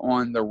first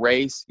on the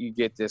race, you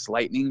get this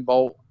lightning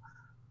bolt.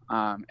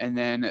 And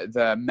then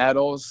the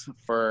medals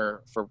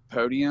for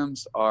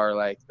podiums are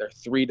like they're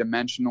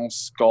 3-dimensional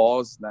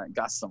skulls that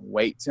got some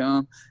weight to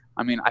them.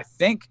 I mean, I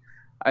think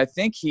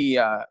he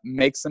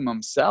makes them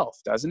himself,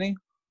 doesn't he?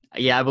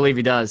 Yeah, I believe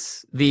he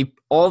does.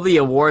 All the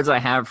awards I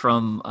have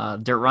from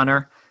Dirt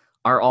Runner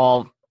are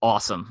all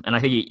awesome, and I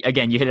think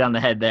you hit it on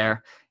the head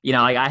there.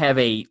 I have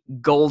a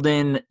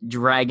golden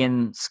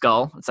dragon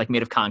skull. It's like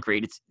made of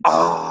concrete. It's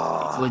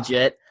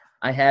legit.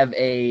 I have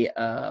a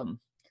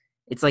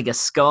it's like a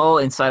skull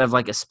inside of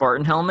like a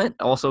Spartan helmet,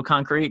 also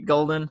concrete,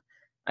 golden.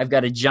 I've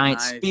got a giant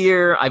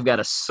spear. I've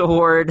got a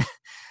sword.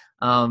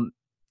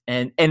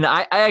 And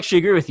I actually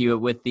agree with you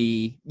with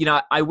the,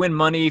 I win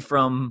money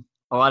from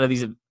a lot of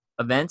these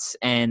events,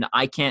 and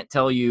I can't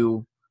tell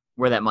you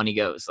where that money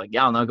goes. Like,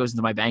 yeah, I don't know, it goes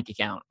into my bank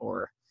account,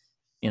 or,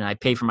 I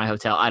pay for my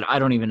hotel. I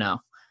don't even know.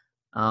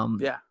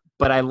 Yeah.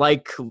 But I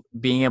like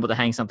being able to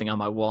hang something on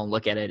my wall and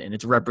look at it, and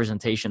it's a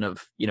representation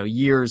of,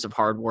 years of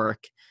hard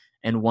work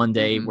and one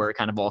day where it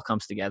kind of all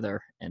comes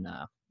together and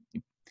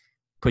you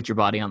put your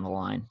body on the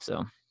line.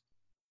 So,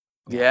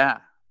 yeah.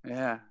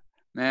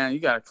 Man, you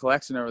got a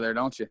collection over there,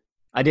 don't you?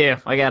 I do.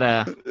 I got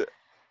a,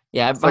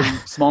 It's like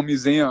a small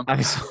museum. Yeah. My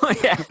it's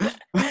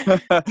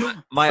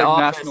like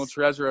office, national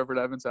treasure over at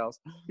Evan's house.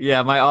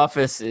 Yeah, my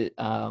office.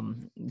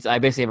 I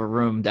basically have a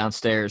room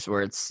downstairs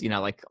where it's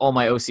like all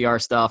my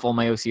OCR stuff, all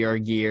my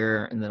OCR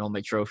gear, and then all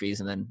my trophies,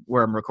 and then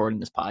where I'm recording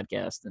this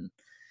podcast. And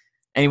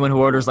anyone who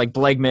orders like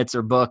Bleg mitts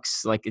or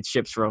books, like it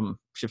ships from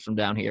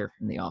down here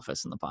in the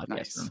office in the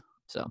podcast room.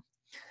 So.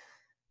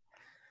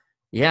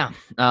 Yeah.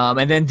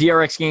 And then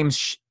DRX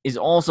Games is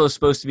also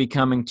supposed to be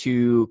coming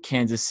to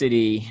Kansas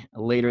City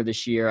later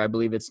this year. I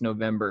believe it's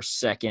November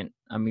 2nd.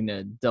 I'm going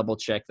to double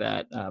check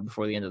that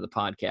before the end of the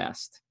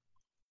podcast.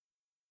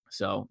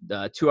 So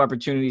the 2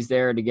 opportunities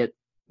there to get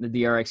the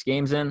DRX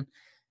Games in.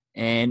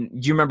 And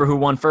do you remember who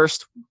won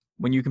first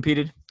when you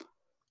competed?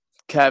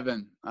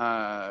 Kevin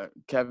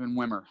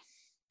Wimmer.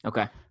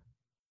 Okay.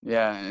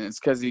 Yeah, and it's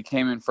because he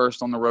came in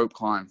first on the rope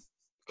climb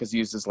because he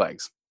used his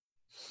legs.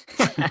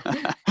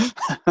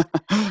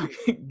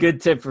 Good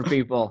tip for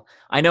people.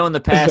 I know in the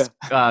past,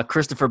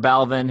 Christopher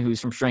Balvin, who's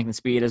from Strength and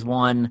Speed, has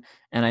won,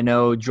 and I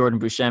know Jordan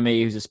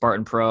Buscemi, who's a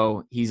Spartan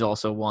Pro, he's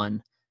also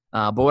won.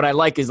 But what I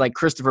like is like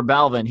Christopher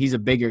Balvin, he's a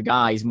bigger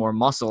guy, he's more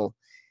muscle.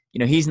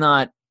 He's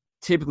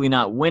typically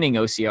not winning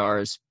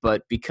OCRs,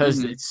 but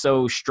because it's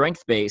so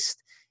strength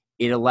based,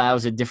 it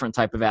allows a different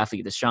type of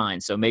athlete to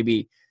shine. So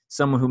maybe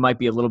someone who might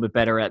be a little bit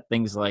better at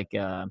things like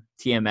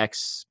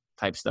TMX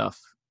type stuff,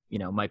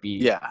 might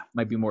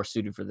be more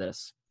suited for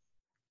this.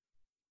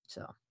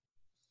 So,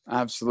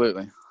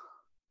 absolutely.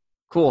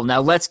 Cool.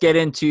 Now let's get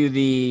into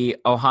the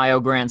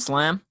Ohio Grand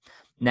Slam.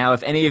 Now,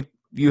 if any of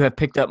you have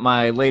picked up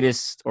my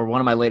latest or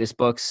one of my latest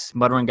books,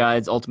 Mud Run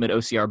Guide's Ultimate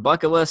OCR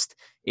Bucket List,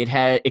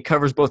 it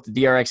covers both the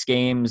DRX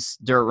Games,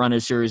 Dirt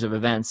Runners series of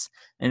events,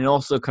 and it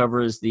also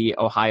covers the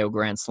Ohio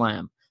Grand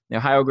Slam. The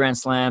Ohio Grand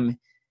Slam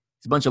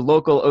is a bunch of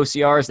local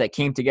OCRs that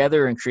came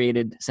together and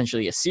created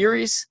essentially a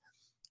series,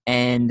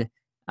 and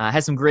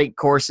has some great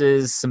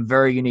courses, some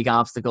very unique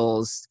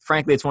obstacles.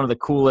 Frankly, it's one of the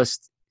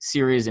coolest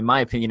series, in my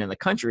opinion, in the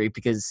country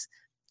because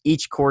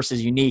each course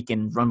is unique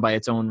and run by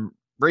its own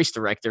race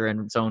director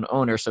and its own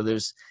owner. So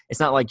it's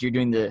not like you're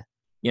doing the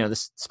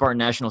Spartan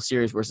National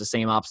Series where it's the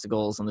same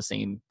obstacles on the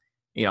same,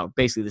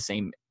 basically the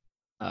same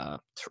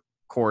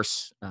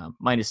course,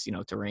 minus,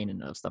 terrain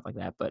and stuff like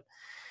that. But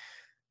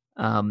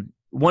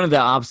one of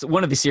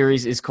the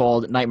series is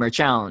called Nightmare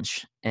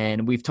Challenge,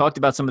 and we've talked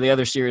about some of the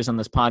other series on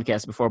this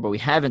podcast before, but we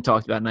haven't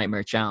talked about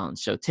Nightmare Challenge.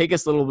 So take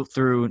us a little bit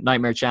through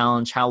Nightmare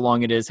Challenge, how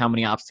long it is, how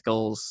many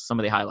obstacles, some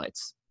of the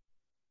highlights.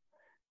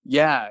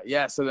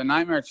 Yeah. So the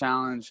Nightmare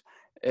Challenge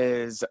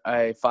is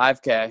a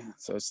 5K,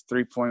 so it's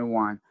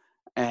 3.1,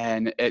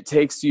 and it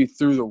takes you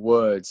through the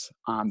woods.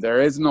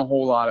 There isn't a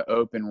whole lot of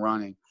open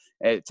running.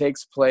 It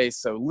takes place.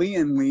 So Lee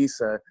and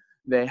Lisa,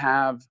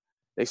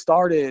 they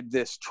started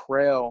this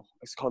trail.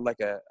 It's called like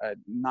a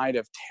Night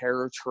of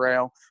Terror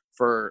trail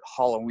for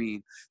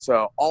Halloween.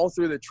 So all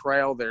through the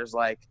trail, there's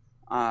like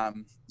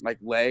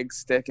legs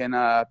sticking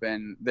up,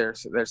 and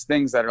there's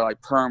things that are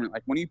like permanent.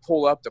 Like when you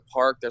pull up to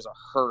park, there's a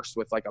hearse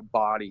with like a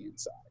body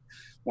inside.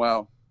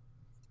 Well,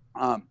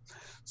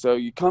 so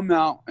you come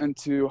out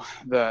into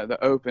the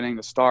opening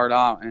to start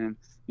out, and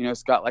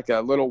it's got like a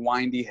little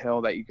windy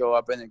hill that you go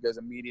up, and it goes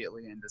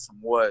immediately into some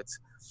woods.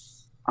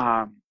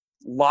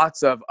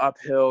 Lots of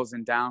uphills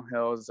and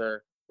downhills.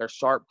 They're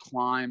sharp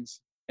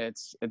climbs.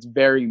 It's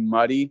very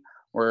muddy,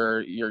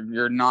 where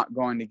you're not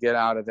going to get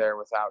out of there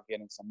without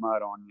getting some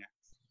mud on you.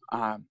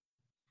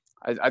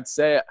 I'd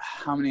say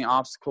how many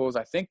obstacles?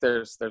 I think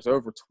there's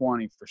over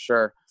 20 for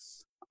sure.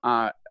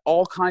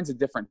 All kinds of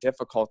different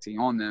difficulty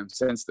on them,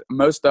 since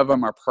most of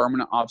them are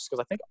permanent obstacles.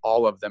 I think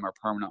all of them are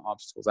permanent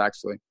obstacles,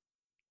 actually.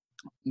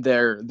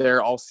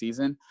 They're all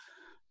season,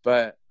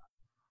 but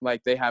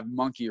like they have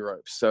monkey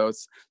ropes. So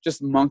it's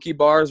just monkey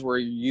bars where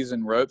you're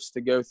using ropes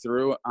to go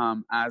through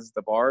as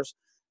the bars.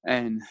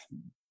 And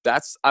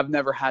I've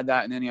never had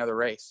that in any other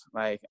race.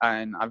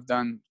 And I've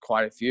done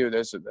quite a few.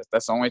 That's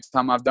the only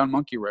time I've done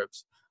monkey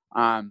ropes.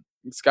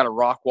 It's got a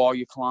rock wall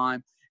you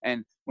climb.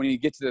 And when you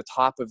get to the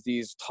top of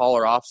these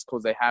taller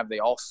obstacles they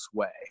all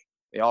sway.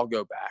 They all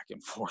go back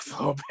and forth a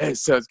little bit.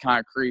 So it's kind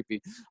of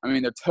creepy. I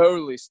mean, they're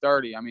totally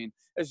sturdy. I mean,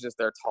 it's just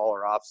they're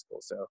taller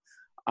obstacles. So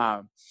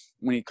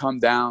when you come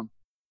down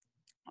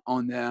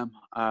on them,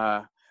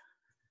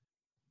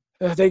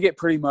 they get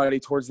pretty muddy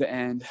towards the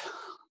end.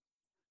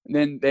 And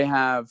then they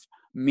have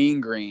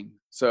Mean Green.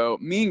 So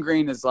Mean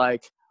Green is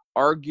like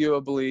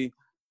arguably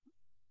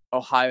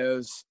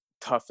Ohio's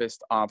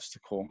toughest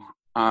obstacle.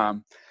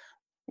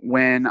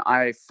 When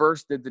I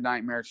first did the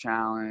Nightmare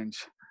Challenge,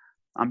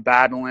 I'm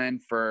battling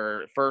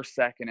for first,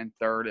 second, and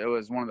third. It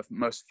was one of the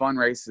most fun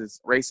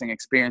racing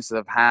experiences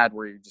I've had,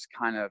 where you're just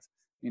kind of,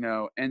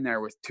 in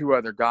there with two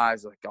other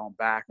guys, like going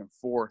back and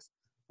forth.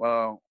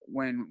 Well,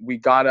 when we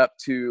got up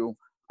to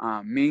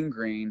Mean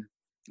Green,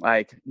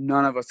 like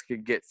none of us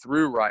could get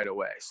through right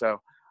away.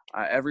 So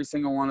every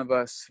single one of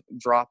us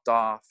dropped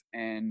off,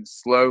 and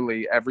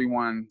slowly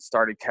everyone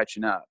started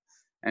catching up.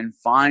 And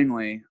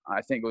finally,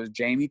 I think it was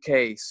Jamie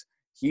Case.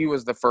 He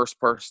was the first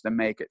person to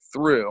make it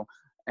through,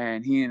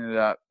 and he ended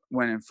up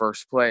winning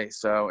first place.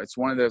 So it's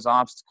one of those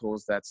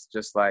obstacles that's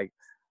just like,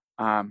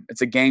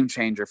 it's a game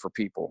changer for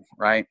people,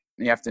 right?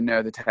 You have to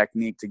know the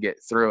technique to get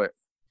through it.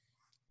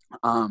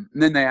 And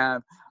then they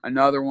have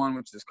another one,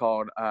 which is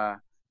called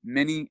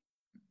Mini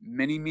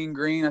Mean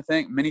Green, I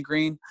think, Mini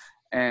Green.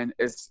 And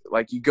it's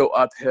like you go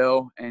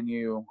uphill, and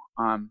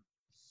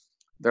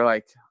they're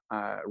like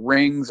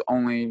rings,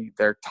 only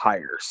they're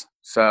tires.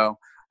 So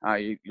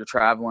you're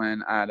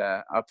traveling at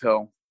a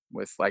uphill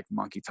with like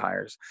monkey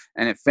tires,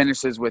 and it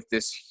finishes with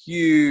this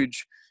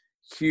huge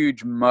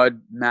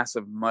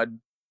massive mud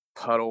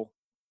puddle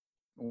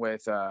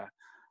with a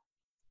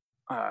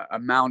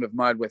mound of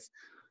mud with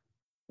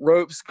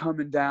ropes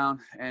coming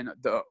down. And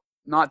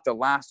not the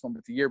last one,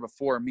 but the year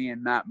before, me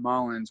and Matt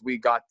Mullins, we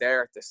got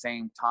there at the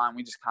same time.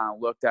 We just kind of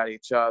looked at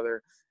each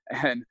other,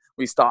 and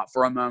we stopped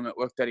for a moment,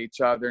 looked at each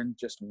other, and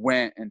just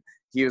went. And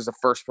he was the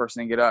first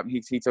person to get up.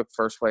 He took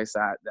first place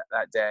that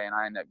day, and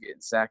I ended up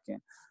getting second.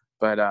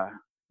 But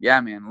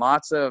yeah, man,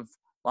 lots of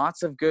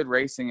good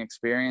racing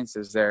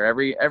experiences there.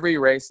 Every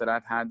race that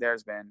I've had there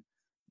has been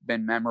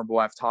memorable.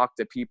 I've talked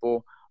to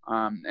people,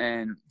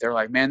 and they're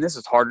like, "Man, this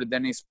is harder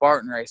than any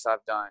Spartan race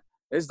I've done.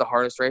 This is the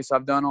hardest race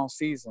I've done all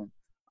season."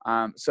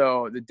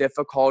 So the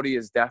difficulty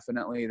is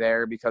definitely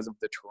there because of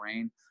the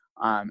terrain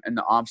and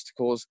the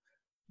obstacles.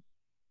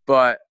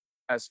 But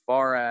as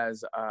far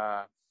as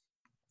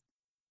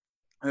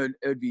it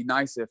would be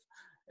nice if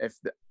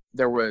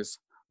there was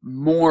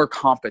more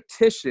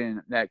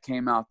competition that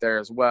came out there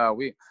as well.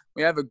 We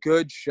have a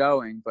good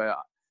showing, but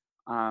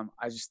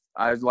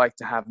I'd like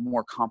to have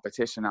more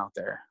competition out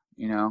there,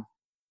 Yeah,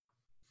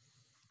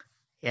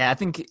 I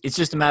think it's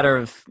just a matter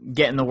of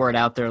getting the word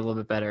out there a little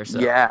bit better. So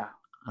yeah.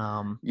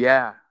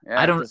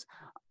 I don't.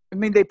 I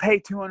mean, they pay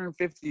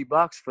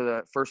 $250 for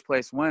the first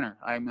place winner.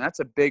 I mean, that's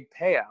a big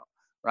payout,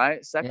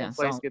 right? Second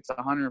place gets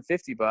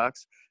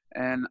 $150,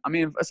 and I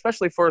mean,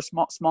 especially for a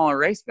smaller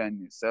race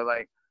venue. So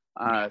like,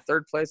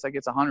 third place, that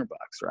gets $100,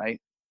 right?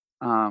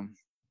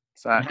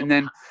 And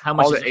then how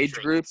much all is the age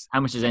groups. How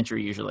much is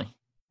entry usually?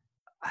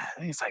 I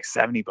think it's like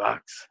 $70.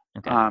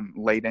 Okay.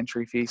 Late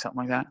entry fee, something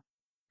like that.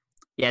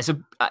 Yeah,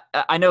 so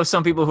I know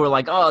some people who are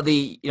like, oh,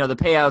 the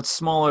payout's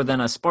smaller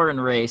than a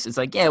Spartan race. It's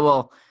like, yeah,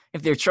 well,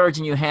 if they're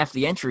charging you half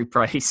the entry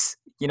price,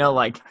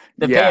 like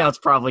the payout's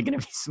probably going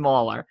to be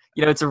smaller.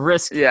 It's a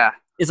risk. Yeah.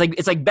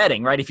 It's like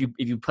betting, right? If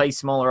you play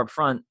smaller up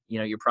front,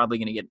 you're probably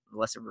going to get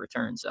less of a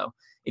return. So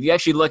if you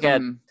actually look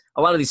at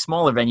a lot of these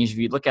smaller venues, if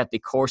you look at the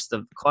cost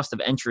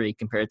of entry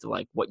compared to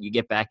like what you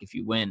get back if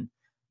you win,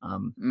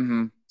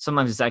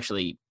 sometimes it's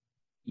actually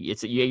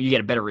you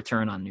get a better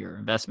return on your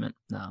investment.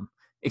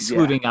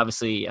 Excluding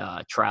obviously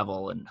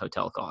travel and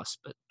hotel costs,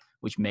 but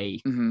which may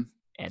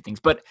add things.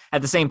 But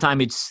at the same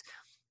time, it's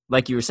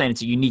like you were saying,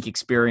 it's a unique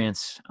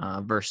experience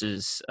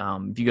versus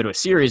if you go to a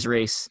series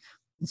race,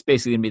 it's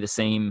basically gonna be the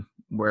same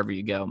wherever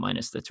you go,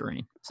 minus the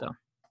terrain. So,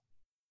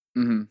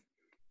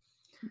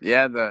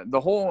 yeah, the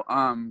whole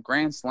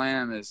Grand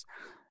Slam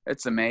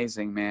it's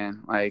amazing,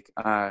 man. Like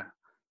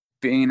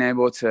being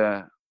able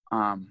to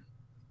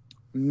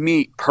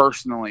meet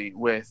personally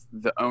with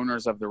the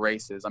owners of the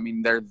races. I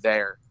mean, they're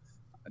there.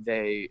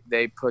 They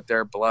put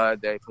their blood,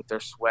 they put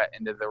their sweat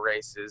into the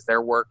races.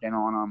 They're working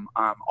on them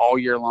all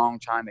year long,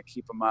 trying to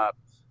keep them up.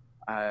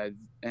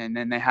 And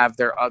then they have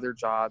their other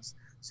jobs,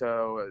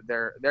 so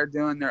they're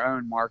doing their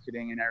own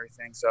marketing and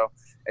everything. So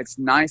it's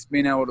nice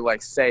being able to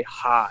like say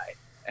hi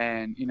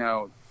and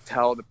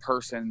tell the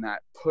person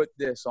that put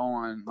this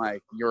on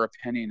like your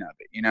opinion of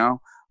it.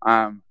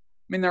 I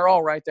mean, they're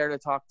all right there to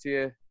talk to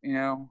you.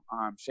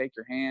 Shake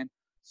your hand,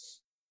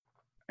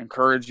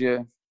 encourage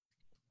you.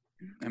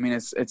 I mean,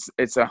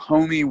 it's a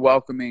homey,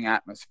 welcoming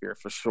atmosphere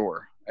for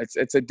sure.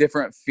 It's a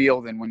different feel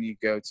than when you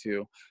go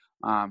to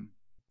one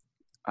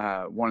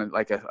of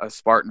like a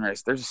Spartan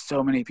race. There's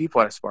so many people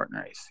at a Spartan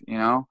race.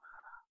 You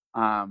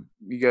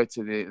go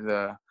to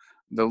the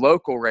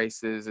local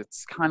races.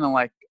 It's kind of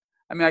like,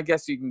 I mean, I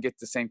guess you can get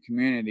the same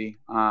community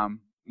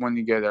when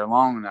you go there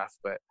long enough,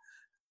 but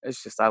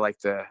it's just I like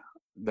the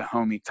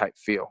homey type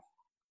feel.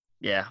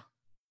 Yeah,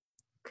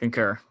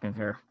 concur.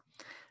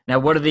 Now,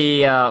 what are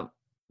the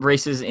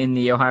races in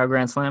the Ohio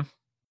Grand Slam?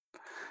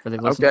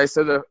 Okay,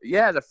 so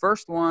the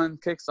first one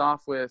kicks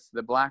off with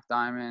the Black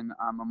Diamond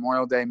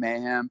Memorial Day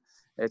Mayhem.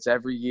 It's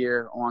every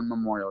year on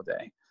Memorial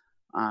Day.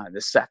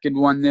 The second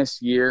one this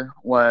year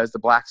was the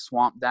Black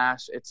Swamp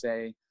Dash. It's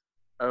a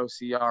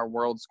OCR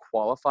Worlds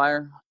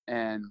qualifier,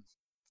 and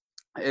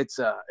it's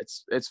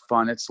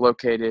fun. It's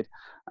located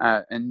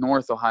in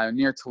North Ohio,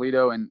 near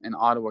Toledo and in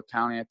Ottawa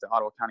County at the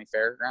Ottawa County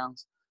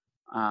Fairgrounds.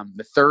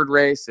 The third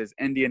race is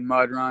Indian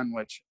Mud Run,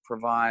 which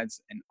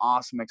provides an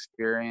awesome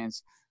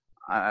experience.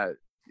 I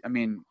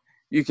mean,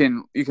 you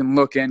can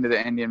look into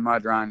the Indian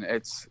Mud Run.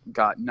 It's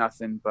got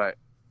nothing but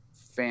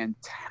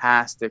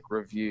fantastic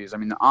reviews. I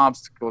mean, the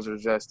obstacles are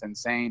just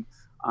insane.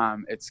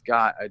 It's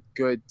got a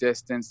good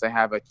distance. They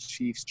have a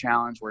Chiefs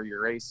Challenge where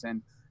you're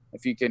racing.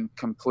 If you can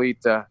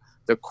complete the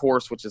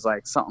course, which is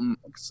like something,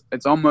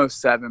 it's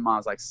almost 7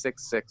 miles, like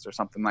 6.6 or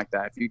something like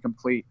that. If you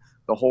complete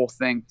the whole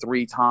thing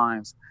 3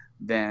 times,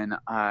 then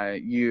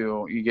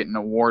you get an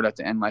award at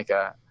the end, like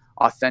a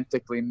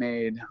authentically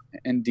made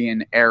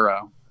Indian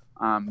arrow.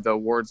 The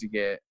awards you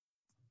get: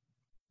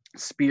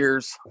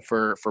 spears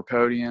for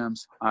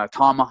podiums,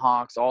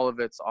 tomahawks, all of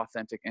it's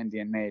authentic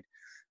Indian made.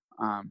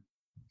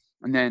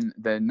 And then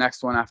the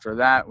next one after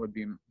that would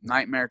be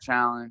Nightmare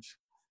Challenge.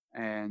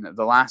 And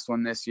the last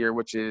one this year,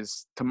 which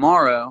is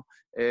tomorrow,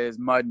 is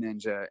Mud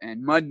Ninja.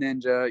 And Mud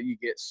Ninja, you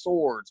get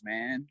swords,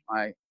 man.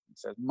 Like, it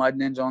says Mud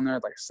Ninja on there,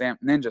 like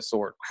a ninja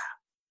sword.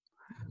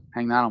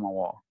 Hang that on my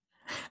wall.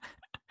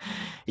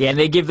 Yeah, and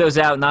they give those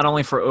out not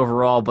only for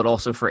overall, but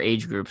also for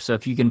age group. So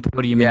if you can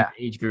podium in your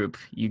age group,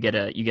 you get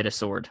a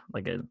sword,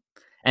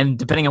 and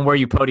depending on where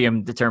you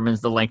podium determines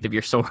the length of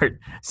your sword.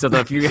 So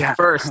that if you get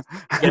first,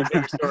 you get a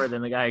bigger sword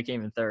than the guy who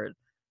came in third,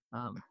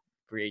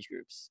 for age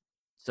groups.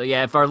 So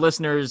yeah, if our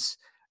listeners,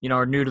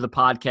 are new to the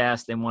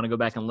podcast and want to go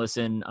back and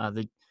listen,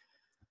 the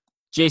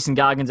Jason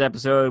Goggins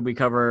episode, we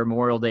cover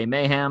Memorial Day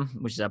Mayhem,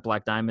 which is at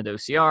Black Diamond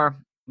OCR,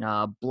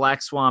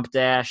 Black Swamp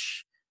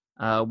Dash.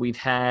 We've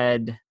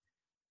had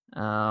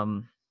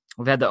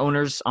the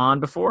owners on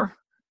before.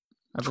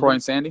 Troy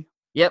and Sandy.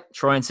 Yep,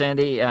 Troy and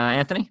Sandy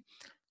Anthony.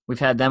 We've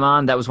had them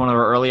on. That was one of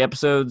our early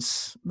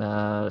episodes,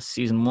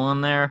 season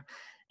 1 there.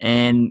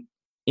 And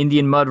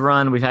Indian Mud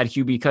Run, we've had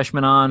Hubie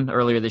Cushman on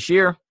earlier this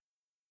year.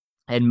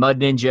 And Mud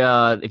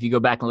Ninja, if you go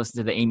back and listen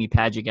to the Amy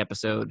Pagic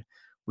episode,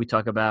 we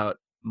talk about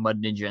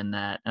Mud Ninja in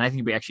that. And I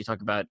think we actually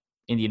talk about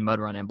Indian Mud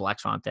Run and Black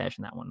Swamp Dash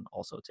in that one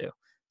also too.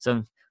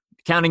 So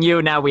counting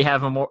you, now we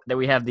have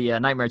the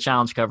Nightmare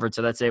Challenge covered.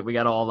 So that's it. We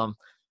got all of them.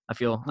 I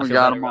feel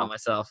better about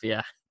myself.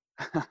 Yeah.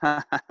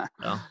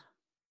 So,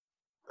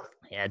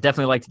 yeah,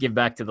 definitely like to give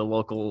back to the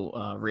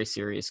local race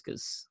series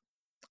because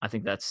I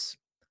think they're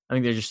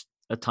just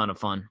a ton of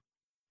fun.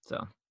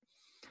 So.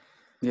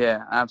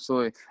 Yeah,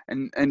 absolutely.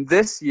 And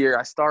this year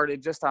I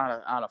started just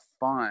out of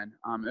fun.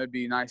 It would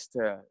be nice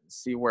to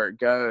see where it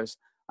goes.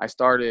 I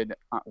started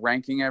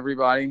ranking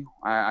everybody.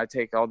 I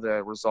take all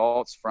the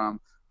results from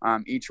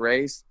each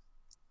race,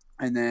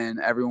 and then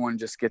everyone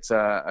just gets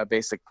a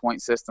basic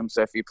point system.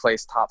 So if you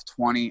place top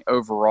 20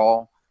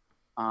 overall,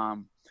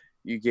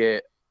 you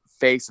get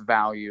face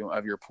value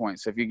of your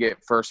points. So if you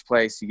get first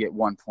place, you get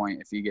 1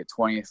 point. If you get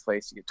 20th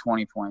place, you get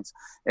 20 points.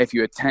 If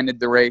you attended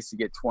the race, you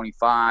get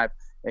 25.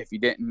 If you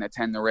didn't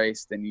attend the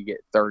race, then you get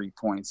 30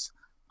 points.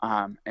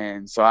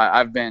 And so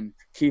I've been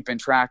keeping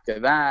track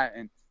of that.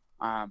 And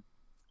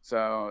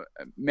so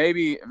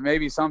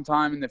maybe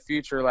sometime in the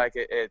future, like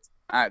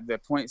the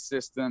point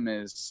system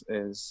is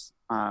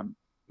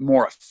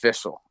more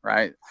official,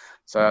 right?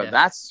 So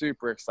that's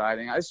super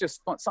exciting. It's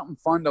just something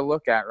fun to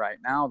look at right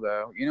now,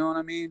 though. You know what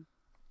I mean?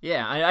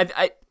 Yeah,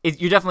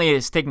 you're definitely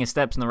taking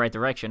steps in the right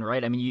direction,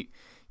 right? I mean,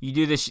 you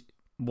do this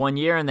 1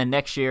 year, and then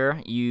next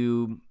year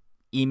you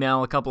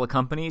email a couple of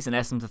companies and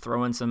ask them to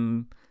throw in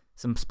some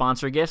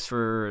sponsor gifts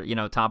for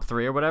top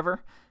 3 or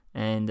whatever,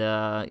 and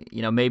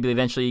maybe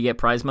eventually you get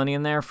prize money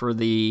in there for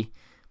the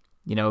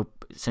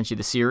essentially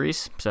the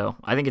series. So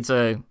I think it's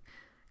a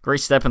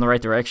great step in the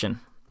right direction.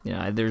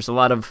 There's a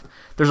lot of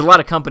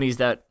companies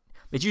that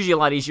it's usually a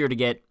lot easier to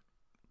get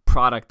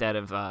product out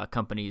of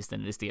companies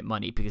than it is to get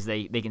money because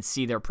they can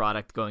see their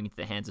product going into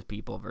the hands of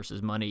people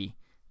versus money.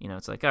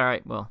 It's like, all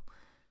right, well,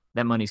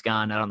 that money's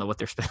gone. I don't know what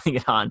they're spending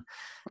it on.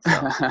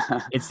 So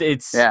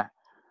it's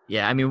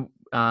yeah. I mean,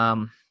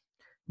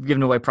 we've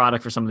given away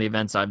product for some of the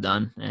events I've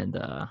done, and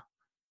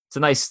it's a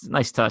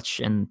nice touch,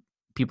 and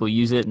people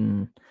use it,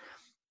 and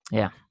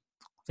yeah,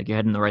 I think you're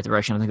heading in the right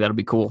direction. I think that'll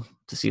be cool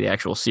to see the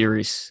actual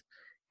series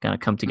kind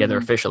of come together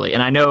officially.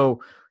 And I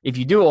know if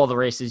you do all the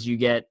races, you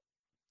get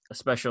a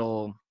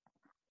special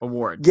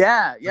award.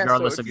 Yeah,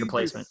 regardless of your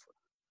placement.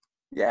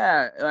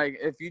 Like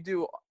if you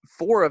do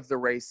 4 of the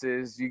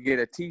races, you get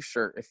a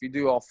T-shirt. If you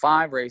do all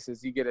 5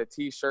 races, you get a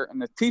T-shirt.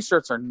 And the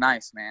T-shirts are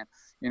nice, man.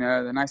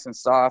 They're nice and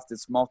soft.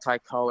 It's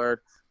multicolored.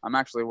 I'm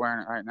actually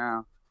wearing it right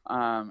now.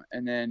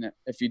 And then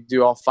if you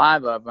do all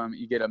 5 of them,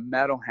 you get a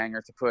medal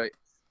hanger to put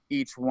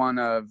each one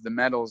of the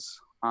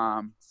medals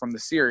from the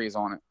series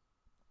on it.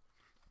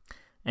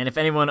 And if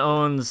anyone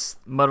owns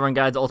Mud Run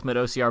Guide's Ultimate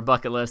OCR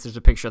Bucket List, there's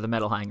a picture of the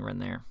medal hanger in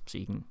there, so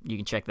you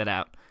can check that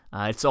out.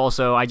 It's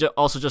also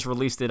also just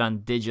released it on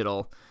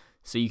digital,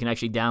 so you can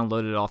actually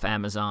download it off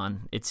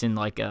Amazon. It's in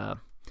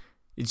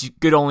it's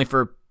good only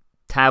for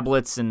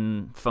tablets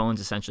and phones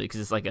essentially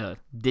because it's like a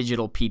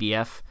digital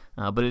PDF,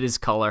 but it is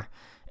color,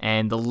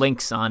 and the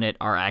links on it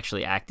are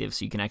actually active,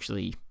 so you can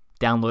actually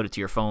download it to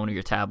your phone or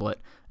your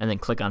tablet, and then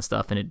click on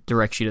stuff, and it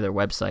directs you to their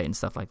website and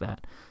stuff like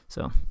that.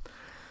 So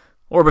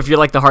Or if you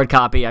like the hard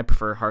copy, I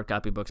prefer hard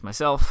copy books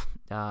myself.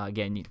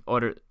 Again, you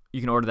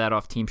can order that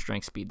off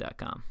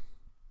teamstrengthspeed.com.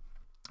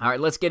 All right,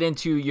 let's get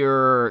into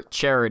your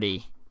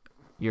charity,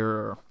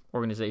 your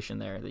organization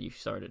there that you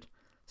started.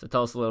 So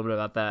tell us a little bit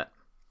about that.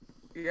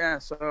 Yeah,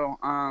 so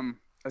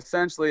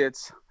essentially it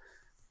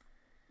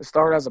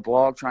started as a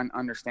blog, trying to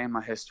understand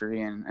my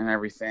history and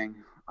everything,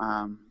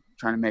 trying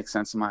to make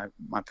sense of my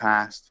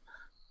past.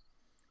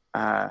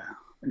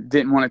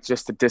 Didn't want it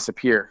just to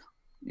disappear,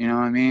 you know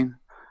what I mean?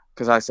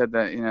 Because I said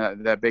that,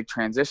 that big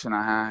transition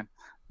I had,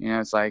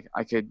 it's like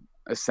I could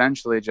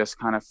essentially just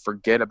kind of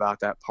forget about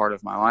that part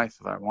of my life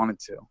if I wanted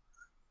to,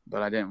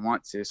 but I didn't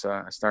want to. So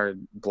I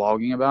started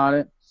blogging about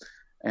it,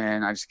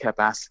 and I just kept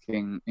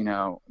asking,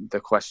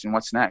 the question,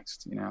 what's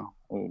next?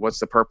 What's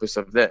the purpose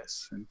of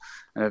this? And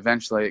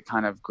eventually it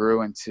kind of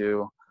grew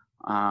into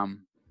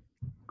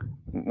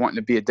wanting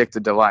to be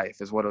addicted to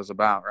life is what it was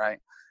about, right?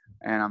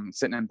 And I'm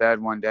sitting in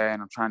bed one day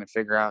and I'm trying to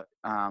figure out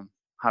how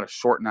to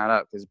shorten that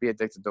up, because be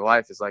addicted to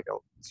life is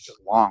it's just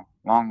long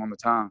on the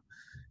tongue.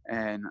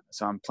 And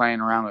so I'm playing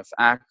around with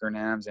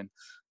acronyms, and I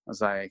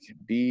was like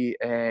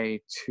BA2L,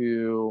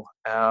 and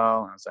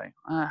I was like,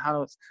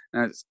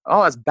 that's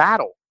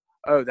battle.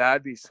 Oh,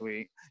 that'd be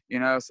sweet,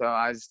 So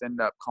I just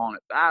ended up calling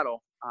it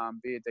battle.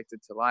 Be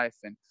addicted to life,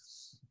 and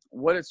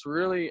what it's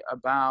really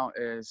about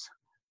is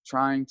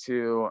trying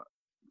to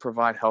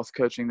provide health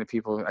coaching to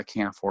people that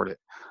can't afford it.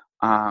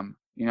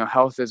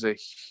 Health is a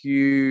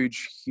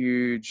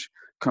huge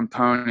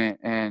component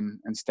in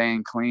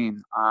staying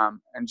clean,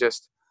 and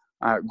just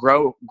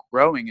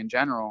growing in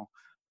general.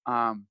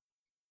 When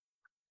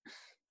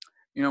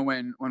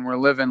we're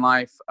living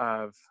life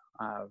of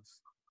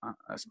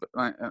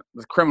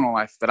the criminal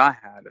life that I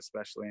had,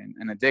 especially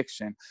in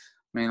addiction,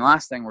 I mean, the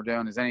last thing we're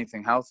doing is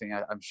anything healthy.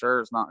 I'm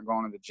sure it's not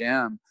going to the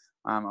gym.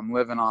 I'm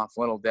living off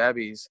Little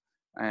Debbie's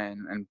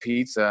and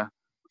pizza.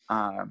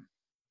 I'm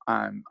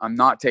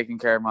not taking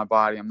care of my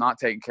body. I'm not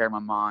taking care of my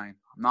mind.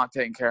 I'm not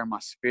taking care of my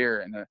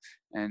spirit.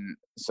 And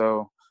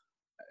so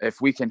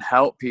if we can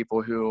help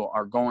people who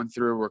are going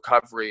through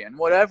recovery, and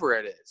whatever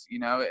it is,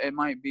 it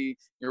might be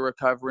you're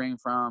recovering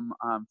from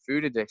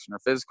food addiction or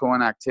physical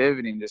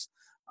inactivity, and just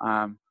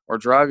or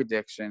drug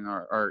addiction,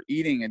 or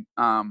eating and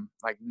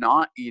like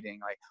not eating,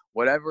 like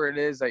whatever it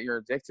is that you're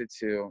addicted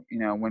to,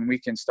 when we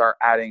can start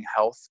adding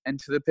health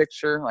into the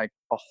picture, like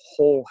a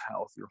whole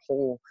health, your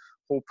whole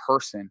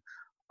person,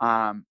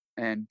 and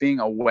being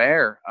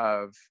aware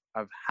of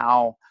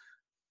how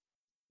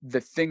the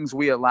things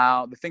we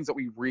allow, the things that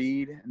we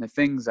read, and the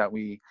things that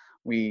we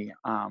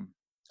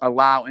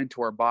allow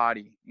into our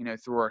body,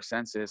 through our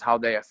senses, how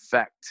they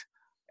affect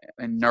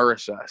and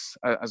nourish us,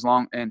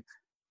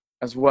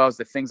 as well as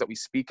the things that we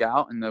speak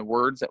out and the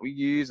words that we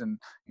use, and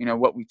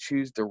what we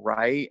choose to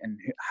write, and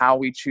how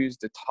we choose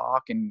to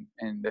talk, and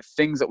the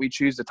things that we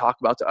choose to talk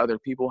about to other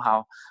people,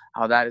 how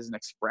that is an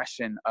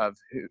expression of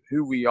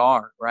who we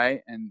are,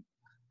 right? And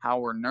how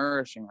we're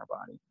nourishing our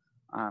body,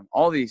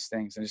 all these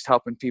things, and just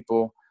helping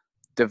people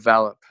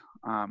develop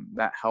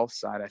that health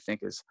side, I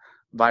think, is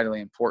vitally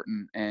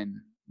important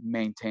in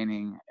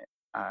maintaining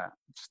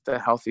just a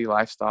healthy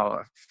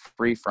lifestyle,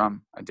 free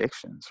from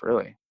addictions,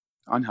 really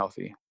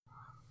unhealthy.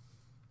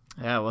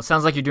 Yeah, well, it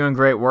sounds like you're doing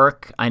great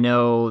work. I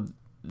know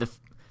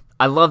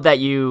I love that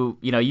you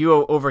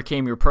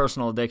overcame your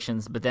personal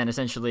addictions, but then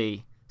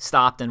essentially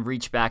stopped and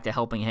reached back to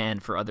helping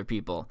hand for other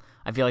people.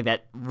 I feel like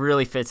that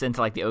really fits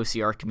into like the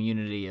OCR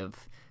community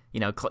of,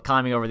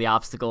 climbing over the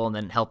obstacle and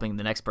then helping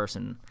the next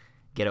person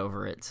get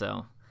over it.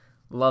 So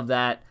love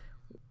that.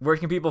 Where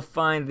can people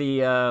find the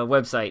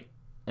website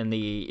and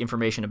the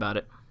information about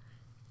it?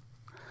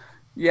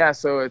 Yeah,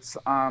 so it's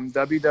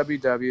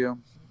www.Arek's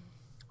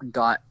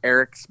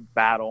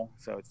Battle,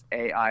 so it's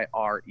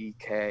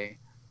AIREK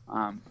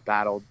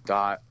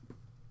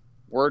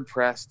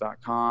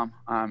battle.wordpress.com.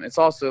 It's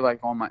also like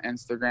on my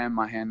Instagram.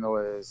 My handle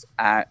is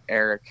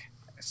 @Airek,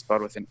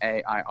 spelled with an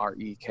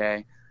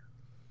AIREK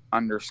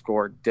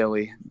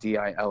 _Dilley,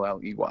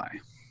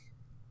 DILLEY.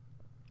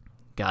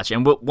 Gotcha.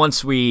 And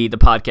once the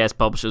podcast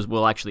publishes,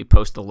 we'll actually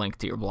post a link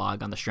to your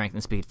blog on the Strength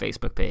and Speed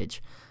Facebook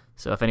page.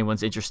 So if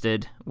anyone's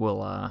interested,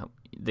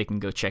 they can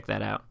go check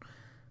that out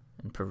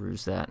and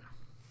peruse that.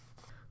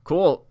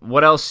 Cool.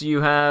 What else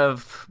you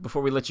have,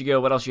 before we let you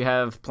go, what else you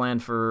have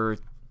planned for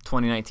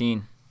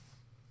 2019?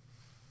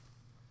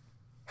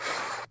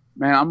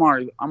 Man, I'm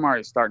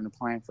already starting to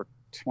plan for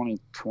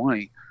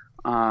 2020.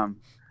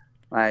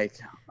 Like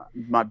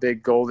my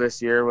big goal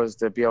this year was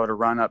to be able to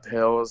run up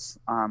hills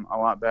a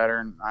lot better,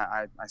 and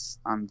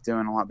I'm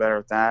doing a lot better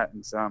with that.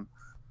 And so I'm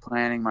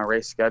planning my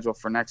race schedule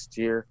for next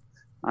year.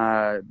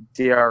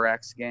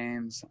 DRX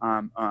games.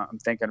 I'm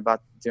thinking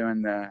about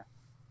doing the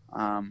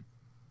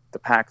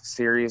pack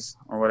series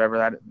or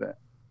whatever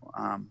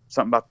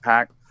something about the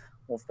pack,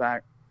 wolf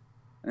pack.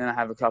 And then I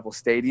have a couple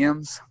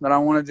stadiums that I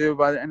want to do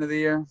by the end of the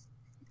year.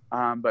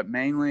 But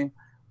mainly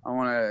I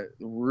want to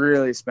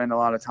really spend a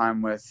lot of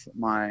time with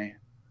my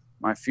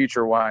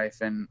future wife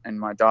and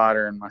my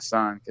daughter and my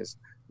son, because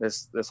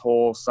this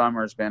whole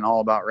summer has been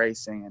all about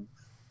racing, and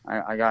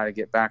I got to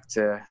get back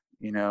to,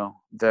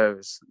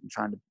 those. I'm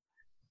trying to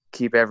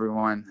keep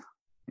everyone,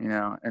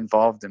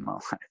 involved in my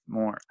life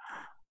more.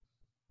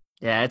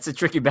 Yeah, it's a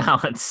tricky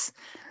balance.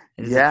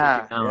 It is a Yeah,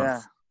 tricky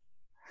balance.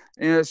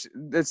 yeah.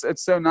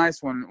 It's so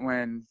nice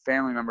when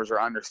family members are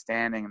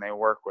understanding and they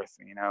work with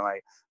me.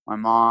 Like my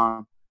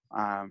mom,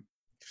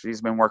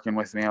 she's been working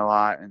with me a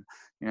lot, and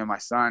my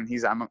son,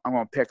 I'm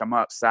gonna pick him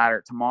up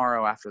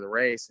tomorrow after the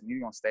race, and he's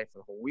gonna stay for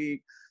the whole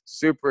week.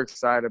 Super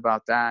excited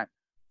about that.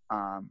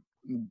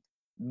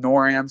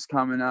 NORAM's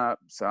coming up,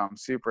 so I'm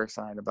super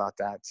excited about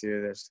that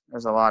too.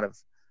 There's a lot of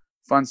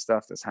fun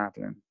stuff that's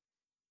happening.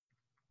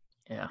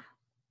 Yeah.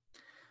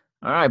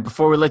 All right.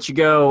 Before we let you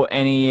go,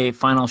 any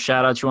final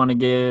shout outs you want to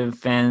give?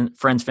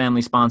 Friends,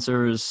 family,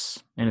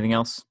 sponsors, anything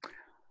else?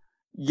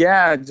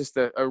 Yeah, just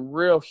a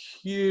real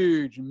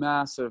huge,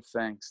 massive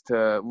thanks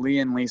to Lee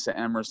and Lisa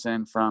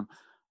Emerson from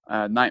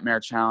Nightmare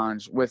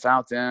Challenge.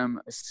 Without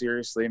them,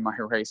 seriously, my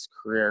race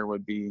career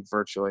would be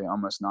virtually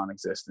almost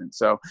non-existent.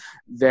 So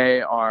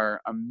they are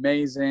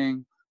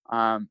amazing.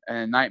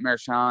 And Nightmare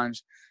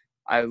Challenge,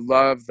 I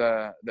love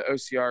the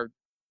OCR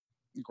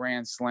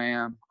Grand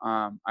Slam.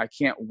 I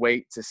can't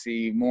wait to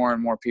see more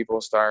and more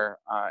people start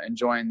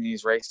enjoying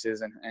these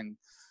races and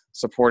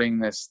supporting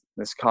this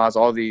cause.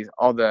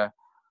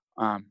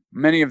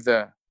 Many of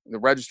the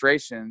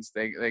registrations,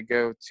 they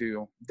go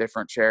to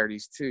different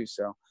charities too.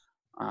 So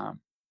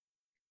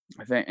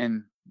I think,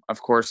 and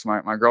of course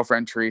my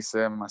girlfriend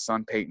Teresa, my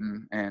son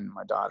Peyton, and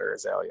my daughter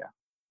Azalea.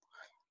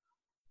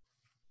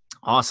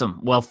 Awesome.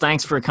 Well,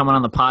 thanks for coming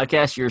on the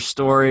podcast. Your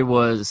story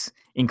was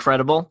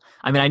incredible.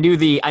 I mean, I knew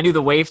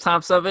the wave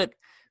tops of it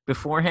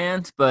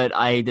beforehand, but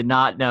I did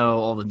not know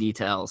all the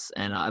details.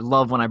 And I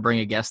love when I bring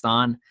a guest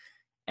on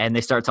and they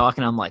start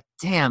talking. I'm like,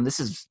 damn, this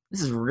is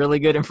really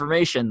good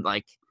information.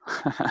 Like,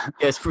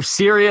 it's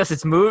serious.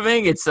 It's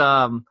moving. It's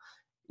and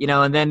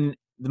then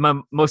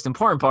the most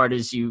important part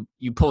is you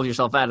pull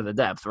yourself out of the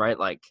depth, right?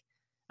 Like,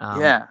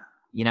 yeah,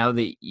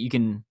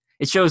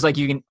 it shows like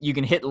you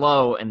can hit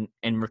low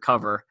and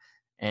recover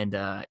and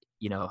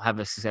have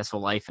a successful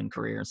life and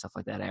career and stuff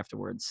like that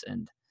afterwards.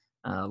 And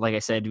like I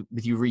said,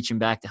 with you reaching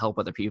back to help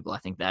other people, I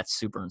think that's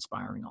super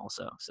inspiring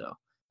also. So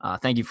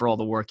thank you for all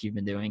the work you've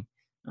been doing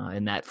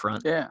in that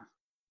front. Yeah.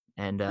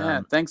 And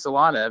thanks a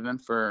lot, Evan,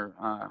 for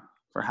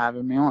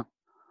having me on.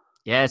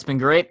 Yeah, it's been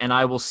great. And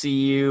I will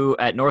see you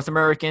at North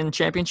American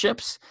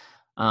Championships.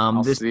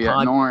 I'll see you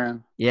at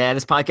NORAM. Yeah,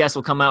 this podcast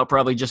will come out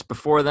probably just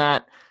before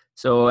that.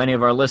 So any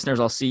of our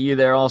listeners, I'll see you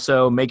there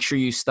also. Make sure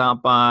you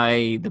stop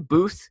by the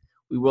booth.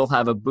 We will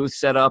have a booth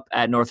set up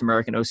at North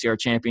American OCR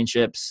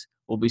Championships.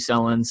 We'll be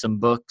selling some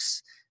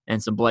books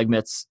and some bleg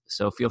mitts.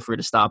 So feel free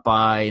to stop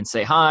by and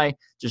say hi,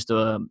 just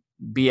to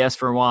BS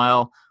for a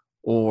while,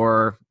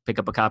 or pick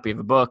up a copy of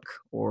a book,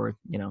 or,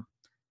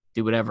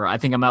 do whatever. I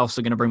think I'm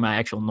also going to bring my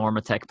actual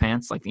Normatec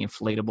pants, like the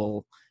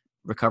inflatable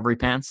recovery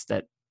pants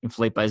that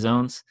inflate by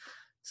zones.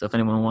 So if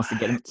anyone wants to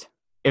get in,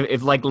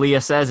 if like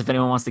Leah says, if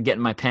anyone wants to get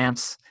in my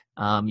pants,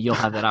 you'll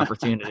have that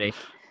opportunity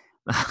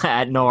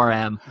at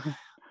NORAM.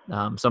 So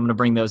I'm going to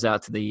bring those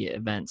out to the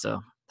event.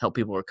 So help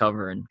people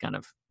recover and kind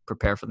of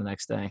prepare for the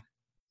next day.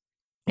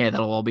 Yeah,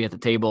 that'll all be at the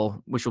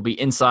table, which will be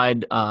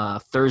inside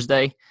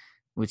Thursday,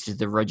 which is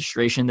the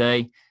registration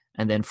day.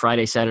 And then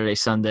Friday, Saturday,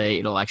 Sunday,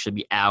 it'll actually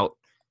be out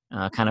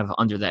kind of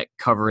under that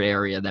covered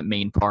area, that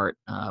main part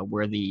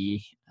where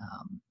the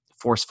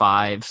Force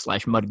 5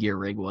 / Mud Gear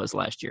rig was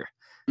last year.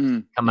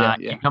 Come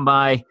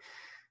by,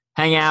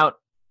 hang out.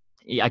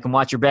 I can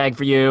watch your bag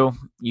for you.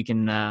 You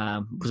can,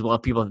 because we'll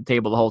have people at the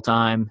table the whole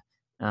time.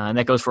 And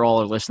that goes for all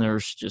our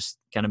listeners. Just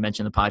kind of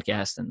mention the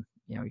podcast and,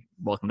 you're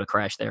welcome to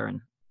crash there and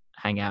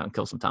hang out and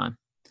kill some time.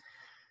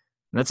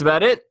 And that's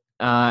about it.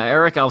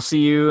 Airek, I'll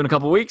see you in a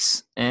couple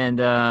weeks. And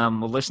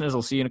the listeners,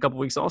 I'll see you in a couple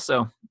weeks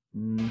also.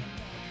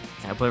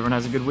 I hope everyone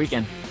has a good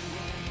weekend.